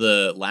think one of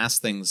the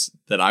last things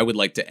that I would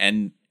like to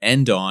end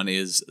on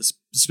is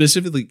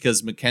specifically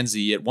because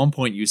Mackenzie, at one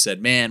point you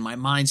said, man, my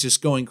mind's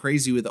just going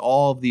crazy with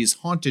all of these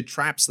haunted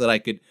traps that I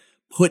could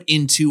put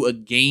into a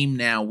game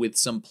now with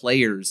some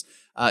players.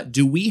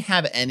 Do we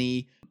have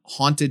any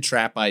haunted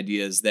trap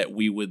ideas that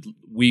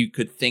we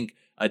could think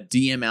a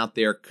DM out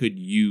there could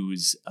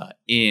use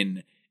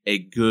in a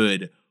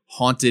good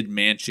haunted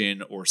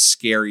mansion or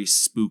scary,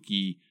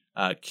 spooky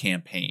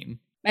campaign?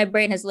 My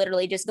brain has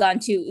literally just gone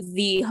to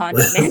the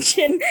haunted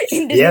mansion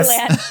in Disneyland.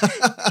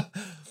 Yes.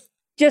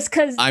 Just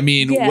because. I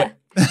mean, yeah.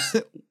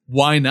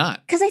 Why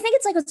not? Because I think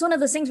it's one of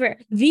those things where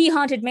the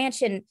haunted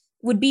mansion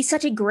would be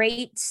such a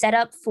great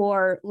setup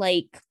for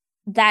like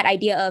that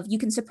idea of you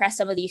can suppress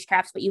some of these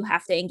traps, but you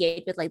have to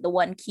engage with like the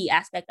one key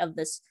aspect of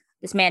this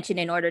mansion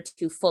in order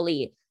to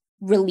fully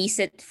release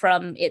it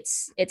from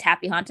its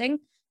happy haunting.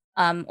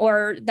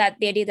 Or that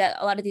the idea that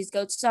a lot of these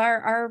ghosts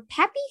are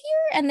happy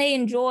here and they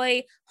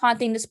enjoy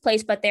haunting this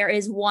place, but there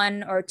is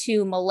one or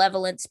two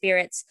malevolent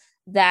spirits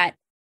that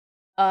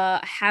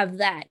have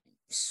that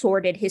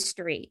sordid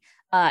history.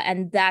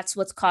 And that's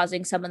what's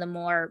causing some of the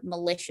more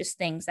malicious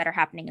things that are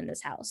happening in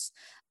this house.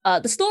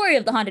 The story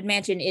of the Haunted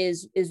Mansion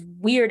is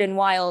weird and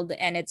wild,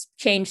 and it's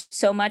changed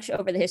so much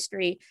over the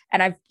history.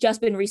 And I've just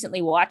been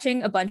recently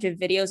watching a bunch of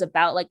videos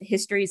about like the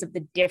histories of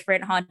the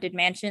different haunted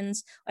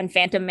mansions and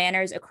Phantom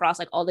Manors across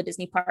like all the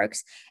Disney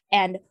parks.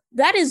 And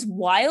that is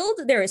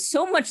wild. There is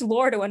so much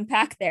lore to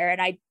unpack there.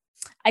 And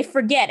I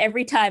forget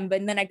every time,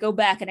 but then I go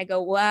back and I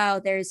go, wow,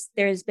 there's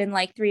been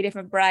like 3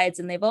 different brides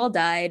and they've all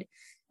died.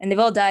 And they've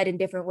all died in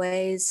different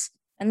ways.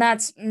 And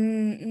that's,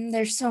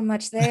 there's so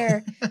much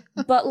there.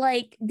 But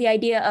like the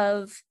idea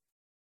of,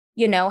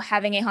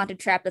 having a haunted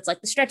trap that's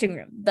like the stretching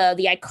room,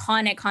 the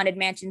iconic Haunted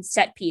Mansion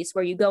set piece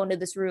where you go into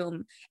this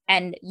room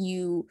and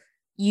you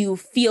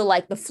feel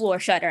like the floor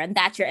shudder and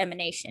that's your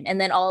emanation.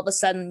 And then all of a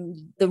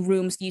sudden the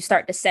rooms, you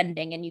start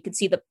descending and you can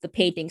see the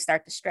painting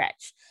start to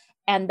stretch.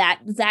 And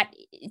that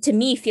to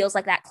me feels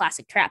like that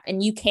classic trap.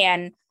 And you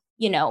can,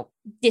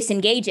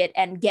 disengage it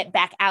and get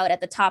back out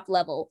at the top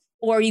level.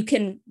 Or you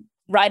can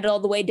ride it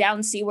all the way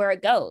down, see where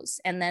it goes.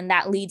 And then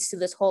that leads to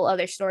this whole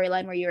other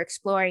storyline where you're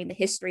exploring the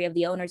history of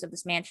the owners of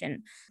this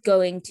mansion,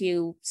 going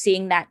to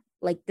seeing that,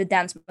 like the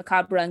Danse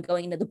Macabre and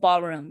going into the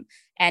ballroom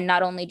and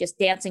not only just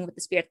dancing with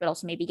the spirits, but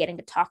also maybe getting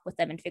to talk with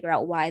them and figure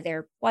out why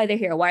they're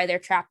here, why they're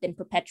trapped in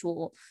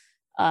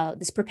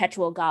this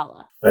perpetual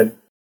gala. Right.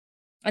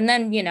 And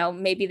then,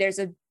 maybe there's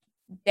a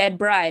dead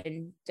bride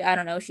and I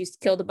don't know, she's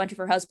killed a bunch of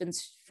her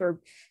husbands for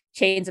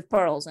chains of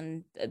pearls,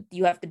 and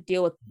you have to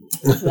deal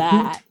with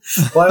that.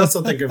 Well, I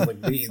also think of like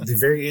the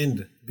very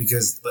end,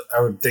 because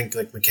I would think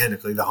like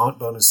mechanically the haunt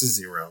bonus is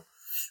 0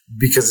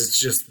 because it's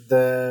just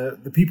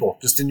the people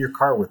just in your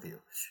car with you,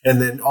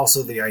 and then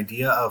also the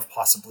idea of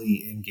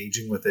possibly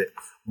engaging with it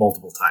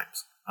multiple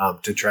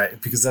times to try,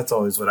 because that's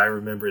always what I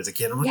remember as a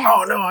kid. I'm like,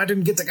 oh no, I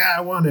didn't get the guy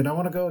I wanted. I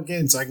want to go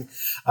again, so I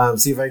can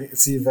see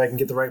if I can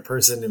get the right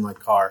person in my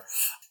car.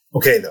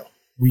 Okay, though.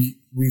 We've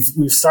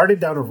started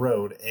down a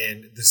road,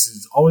 and this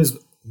is always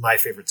my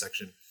favorite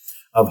section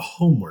of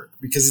homework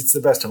because it's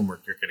the best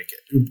homework you're going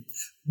to get.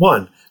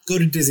 1, go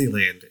to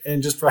Disneyland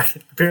and just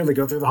apparently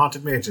go through the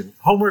Haunted Mansion.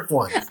 Homework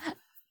 1.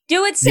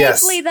 Do it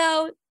safely,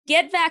 though.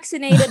 Get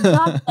vaccinated.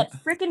 Block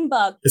that freaking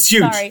bug. It's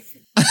huge. Sorry.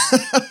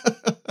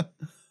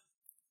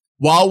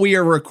 While we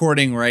are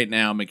recording right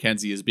now,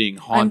 Mackenzie is being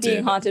haunted, I'm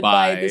being haunted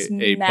by this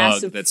a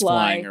massive bug that's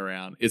fly. flying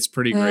around. It's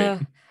pretty great.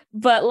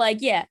 But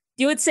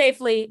do it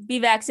safely, be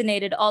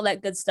vaccinated, all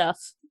that good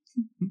stuff.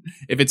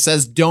 If it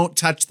says don't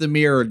touch the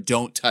mirror,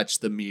 don't touch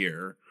the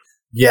mirror.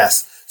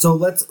 Yes. So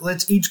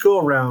let's each go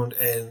around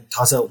and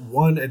toss out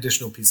one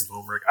additional piece of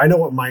homework. I know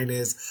what mine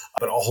is,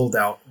 but I'll hold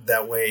out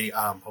that way.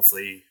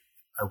 Hopefully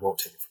I won't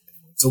take it from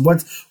anyone. So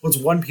what's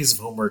one piece of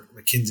homework,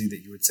 Mackenzie,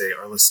 that you would say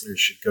our listeners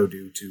should go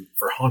do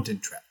for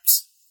haunted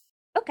traps?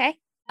 Okay.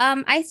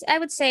 I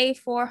would say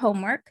for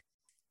homework,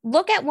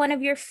 look at one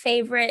of your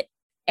favorite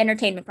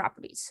entertainment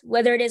properties,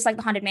 whether it is like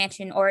the Haunted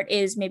Mansion or it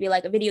is maybe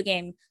like a video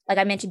game, like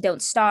I mentioned,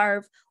 Don't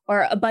Starve,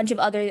 or a bunch of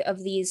other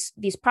of these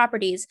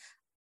properties,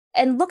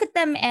 and look at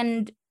them.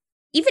 And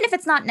even if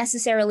it's not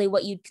necessarily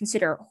what you'd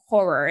consider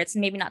horror, it's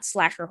maybe not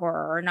slasher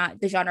horror or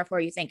not the genre of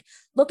horror you think,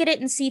 look at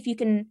it and see if you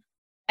can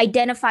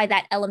identify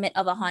that element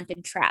of a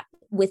haunted trap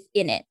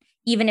within it,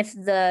 even if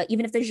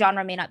the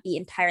genre may not be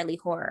entirely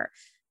horror,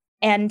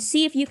 and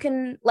see if you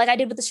can, like I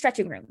did with the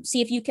stretching room,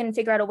 see if you can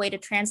figure out a way to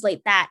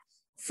translate that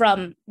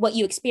from what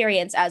you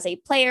experience as a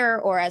player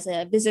or as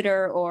a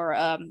visitor or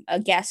a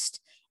guest,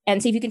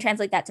 and see if you can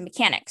translate that to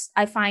mechanics.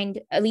 I find,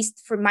 at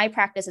least for my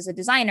practice as a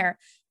designer,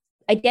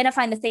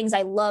 identifying the things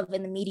I love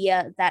in the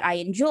media that I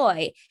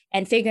enjoy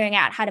and figuring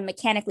out how to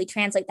mechanically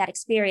translate that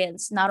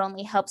experience not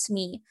only helps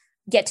me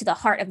get to the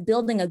heart of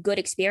building a good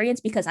experience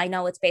because I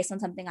know it's based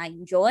on something I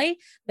enjoy,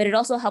 but it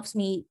also helps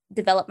me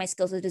develop my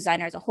skills as a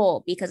designer as a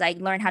whole, because I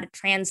learn how to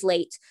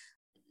translate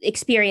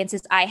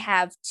experiences I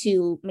have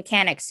to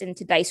mechanics and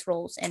to dice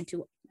rolls and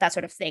to that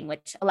sort of thing,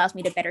 which allows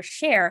me to better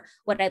share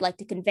what I'd like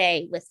to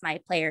convey with my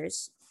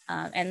players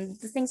and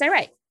the things I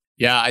write.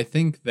 Yeah, I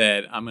think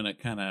that I'm going to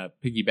kind of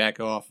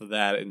piggyback off of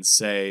that and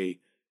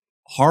say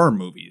horror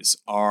movies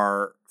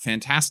are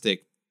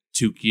fantastic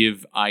to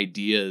give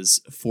ideas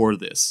for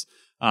this.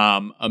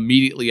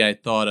 Immediately I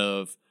thought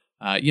of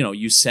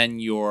you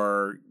send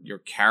your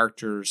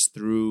characters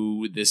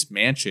through this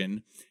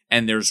mansion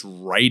and there's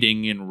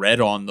writing in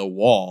red on the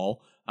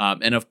wall.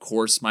 And of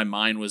course, my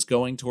mind was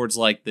going towards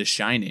like The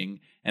Shining.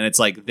 And it's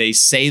like they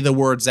say the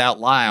words out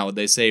loud.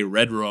 They say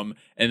red room.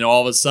 And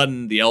all of a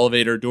sudden the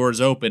elevator doors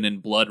open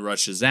and blood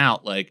rushes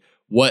out. Like,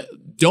 what?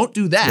 Don't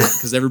do that,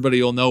 because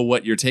everybody will know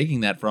what you're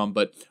taking that from.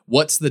 But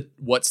what's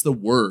the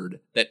word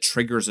that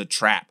triggers a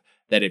trap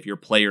that if your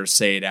players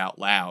say it out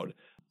loud?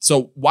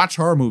 So watch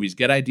horror movies.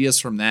 Get ideas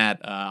from that.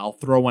 I'll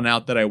throw one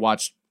out that I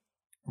watched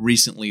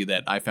recently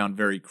that I found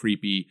very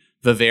creepy.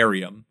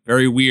 Vivarium.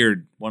 Very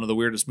weird. One of the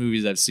weirdest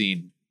movies I've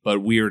seen,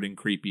 but weird and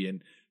creepy,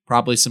 and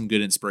probably some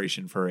good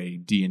inspiration for a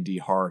D&D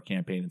horror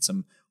campaign and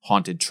some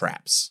haunted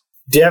traps.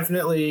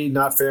 Definitely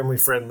not family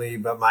friendly,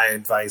 but my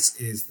advice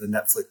is the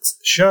Netflix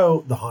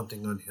show The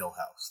Haunting on Hill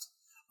House.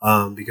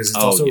 Because it's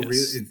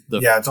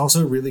it's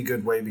also a really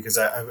good way, because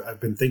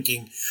I've been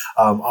thinking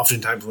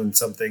oftentimes when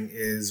something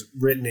is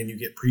written and you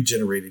get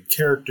pre-generated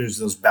characters,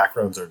 those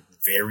backgrounds are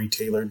very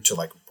tailored to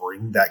like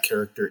bring that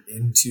character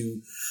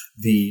into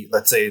the,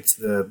 let's say it's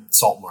the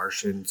salt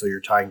marsh, and so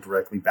you're tying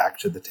directly back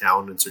to the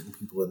town and certain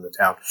people in the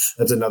town.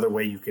 That's another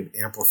way you can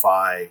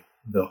amplify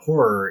the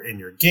horror in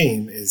your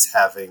game, is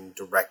having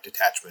direct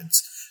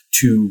attachments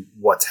to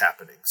what's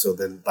happening. So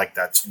then like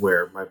that's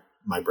where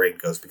my brain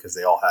goes, because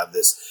they all have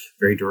this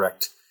very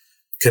direct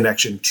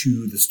connection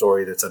to the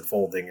story that's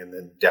unfolding. And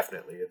then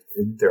definitely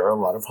there are a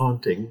lot of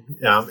haunting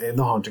in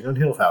The Haunting on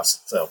Hill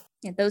House. So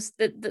yeah,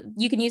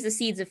 you can use the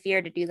Seeds of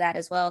Fear to do that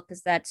as well,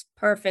 because that's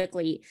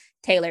perfectly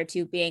tailored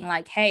to being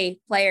like, hey,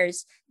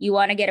 players, you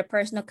want to get a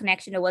personal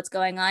connection to what's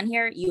going on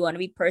here. You want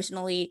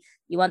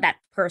that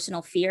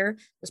personal fear,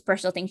 those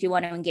personal things you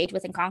want to engage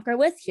with and conquer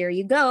with. Here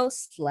you go.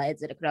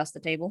 Slides it across the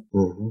table.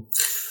 Mm-hmm.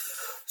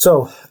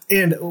 So,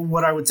 and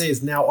what I would say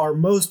is now our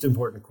most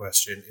important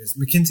question is,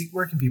 Mackenzie,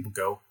 where can people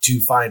go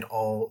to find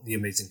all the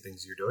amazing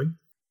things you're doing?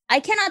 I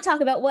cannot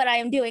talk about what I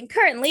am doing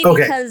currently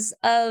because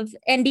of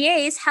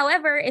NDAs.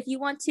 However, if you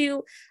want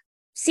to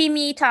see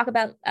me talk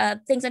about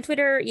things on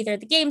Twitter, either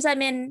the games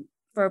I'm in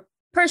for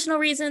personal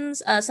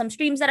reasons, some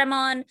streams that I'm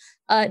on,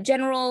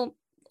 general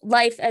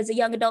life as a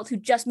young adult who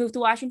just moved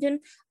to Washington,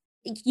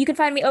 you can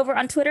find me over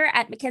on Twitter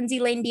at Mackenzie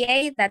Lane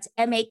DA. That's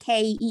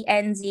MAKENZIE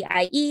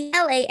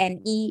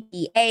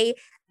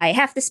I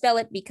have to spell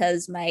it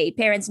because my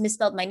parents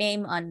misspelled my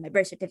name on my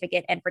birth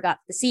certificate and forgot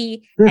the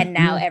C, and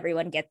now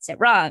everyone gets it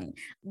wrong.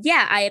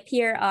 Yeah, I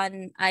appear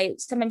I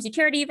sometimes do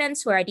charity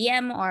events where I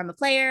DM or I'm a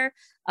player,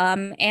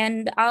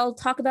 and I'll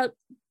talk about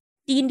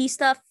D&D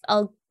stuff.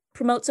 I'll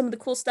promote some of the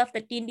cool stuff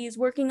that D&D is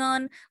working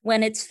on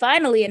when it's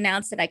finally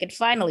announced that I can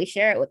finally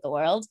share it with the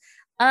world.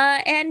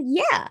 Thank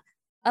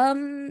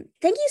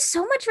you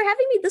so much for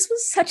having me. This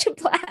was such a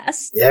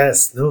blast.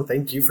 Yes, no,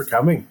 thank you for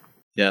coming.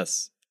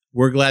 Yes.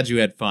 We're glad you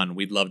had fun.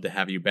 We'd love to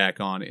have you back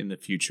on in the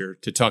future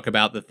to talk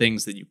about the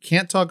things that you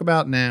can't talk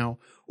about now,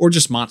 or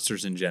just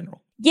monsters in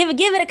general. Give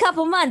it a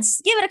couple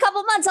months.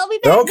 I'll be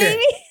back,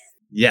 baby.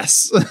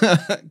 Yes.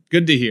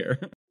 Good to hear.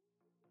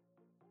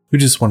 We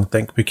just want to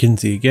thank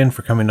Mackenzie again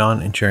for coming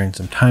on and sharing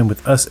some time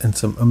with us and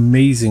some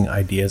amazing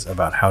ideas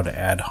about how to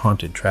add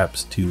haunted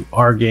traps to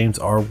our games,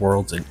 our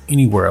worlds, and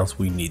anywhere else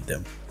we need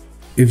them.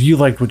 If you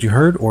liked what you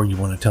heard, or you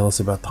want to tell us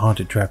about the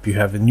haunted trap you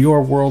have in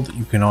your world,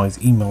 you can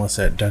always email us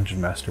at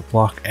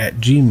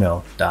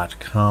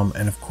dungeonmasterblock@gmail.com.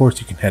 And of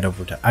course, you can head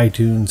over to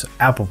iTunes,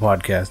 Apple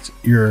Podcasts,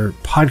 your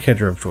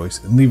podcatcher of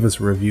choice, and leave us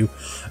a review.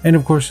 And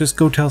of course, just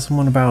go tell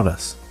someone about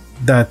us.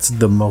 That's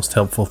the most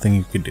helpful thing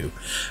you could do.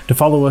 To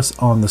follow us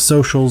on the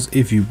socials,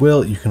 if you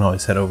will, you can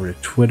always head over to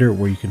Twitter,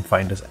 where you can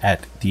find us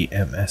at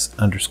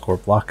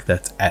DMS_block.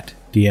 That's at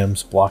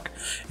DMsBlock.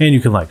 And you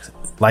can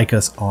like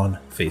us on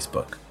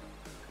Facebook.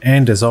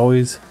 And as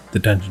always, the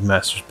Dungeon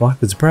Masters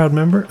Block is a proud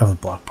member of the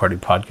Block Party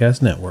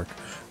Podcast Network,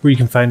 where you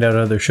can find out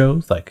other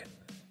shows like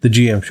the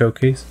GM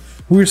Showcase,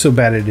 We're So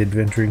Bad at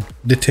Adventuring,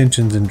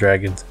 Detentions and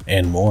Dragons,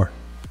 and more.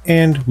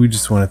 And we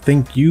just want to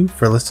thank you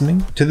for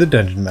listening to the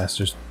Dungeon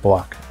Masters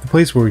Block, the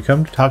place where we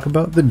come to talk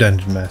about the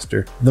Dungeon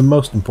Master, the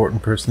most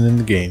important person in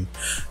the game,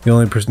 the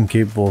only person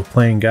capable of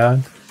playing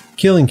God,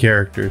 killing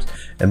characters,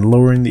 and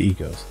lowering the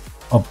egos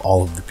of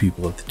all of the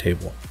people at the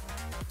table.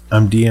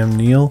 I'm DM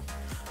Neil.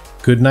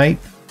 Good night.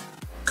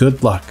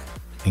 Good luck,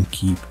 and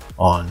keep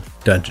on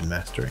dungeon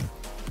mastering.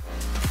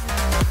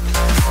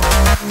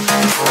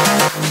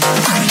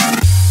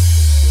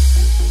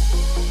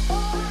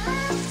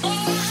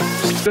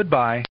 Goodbye.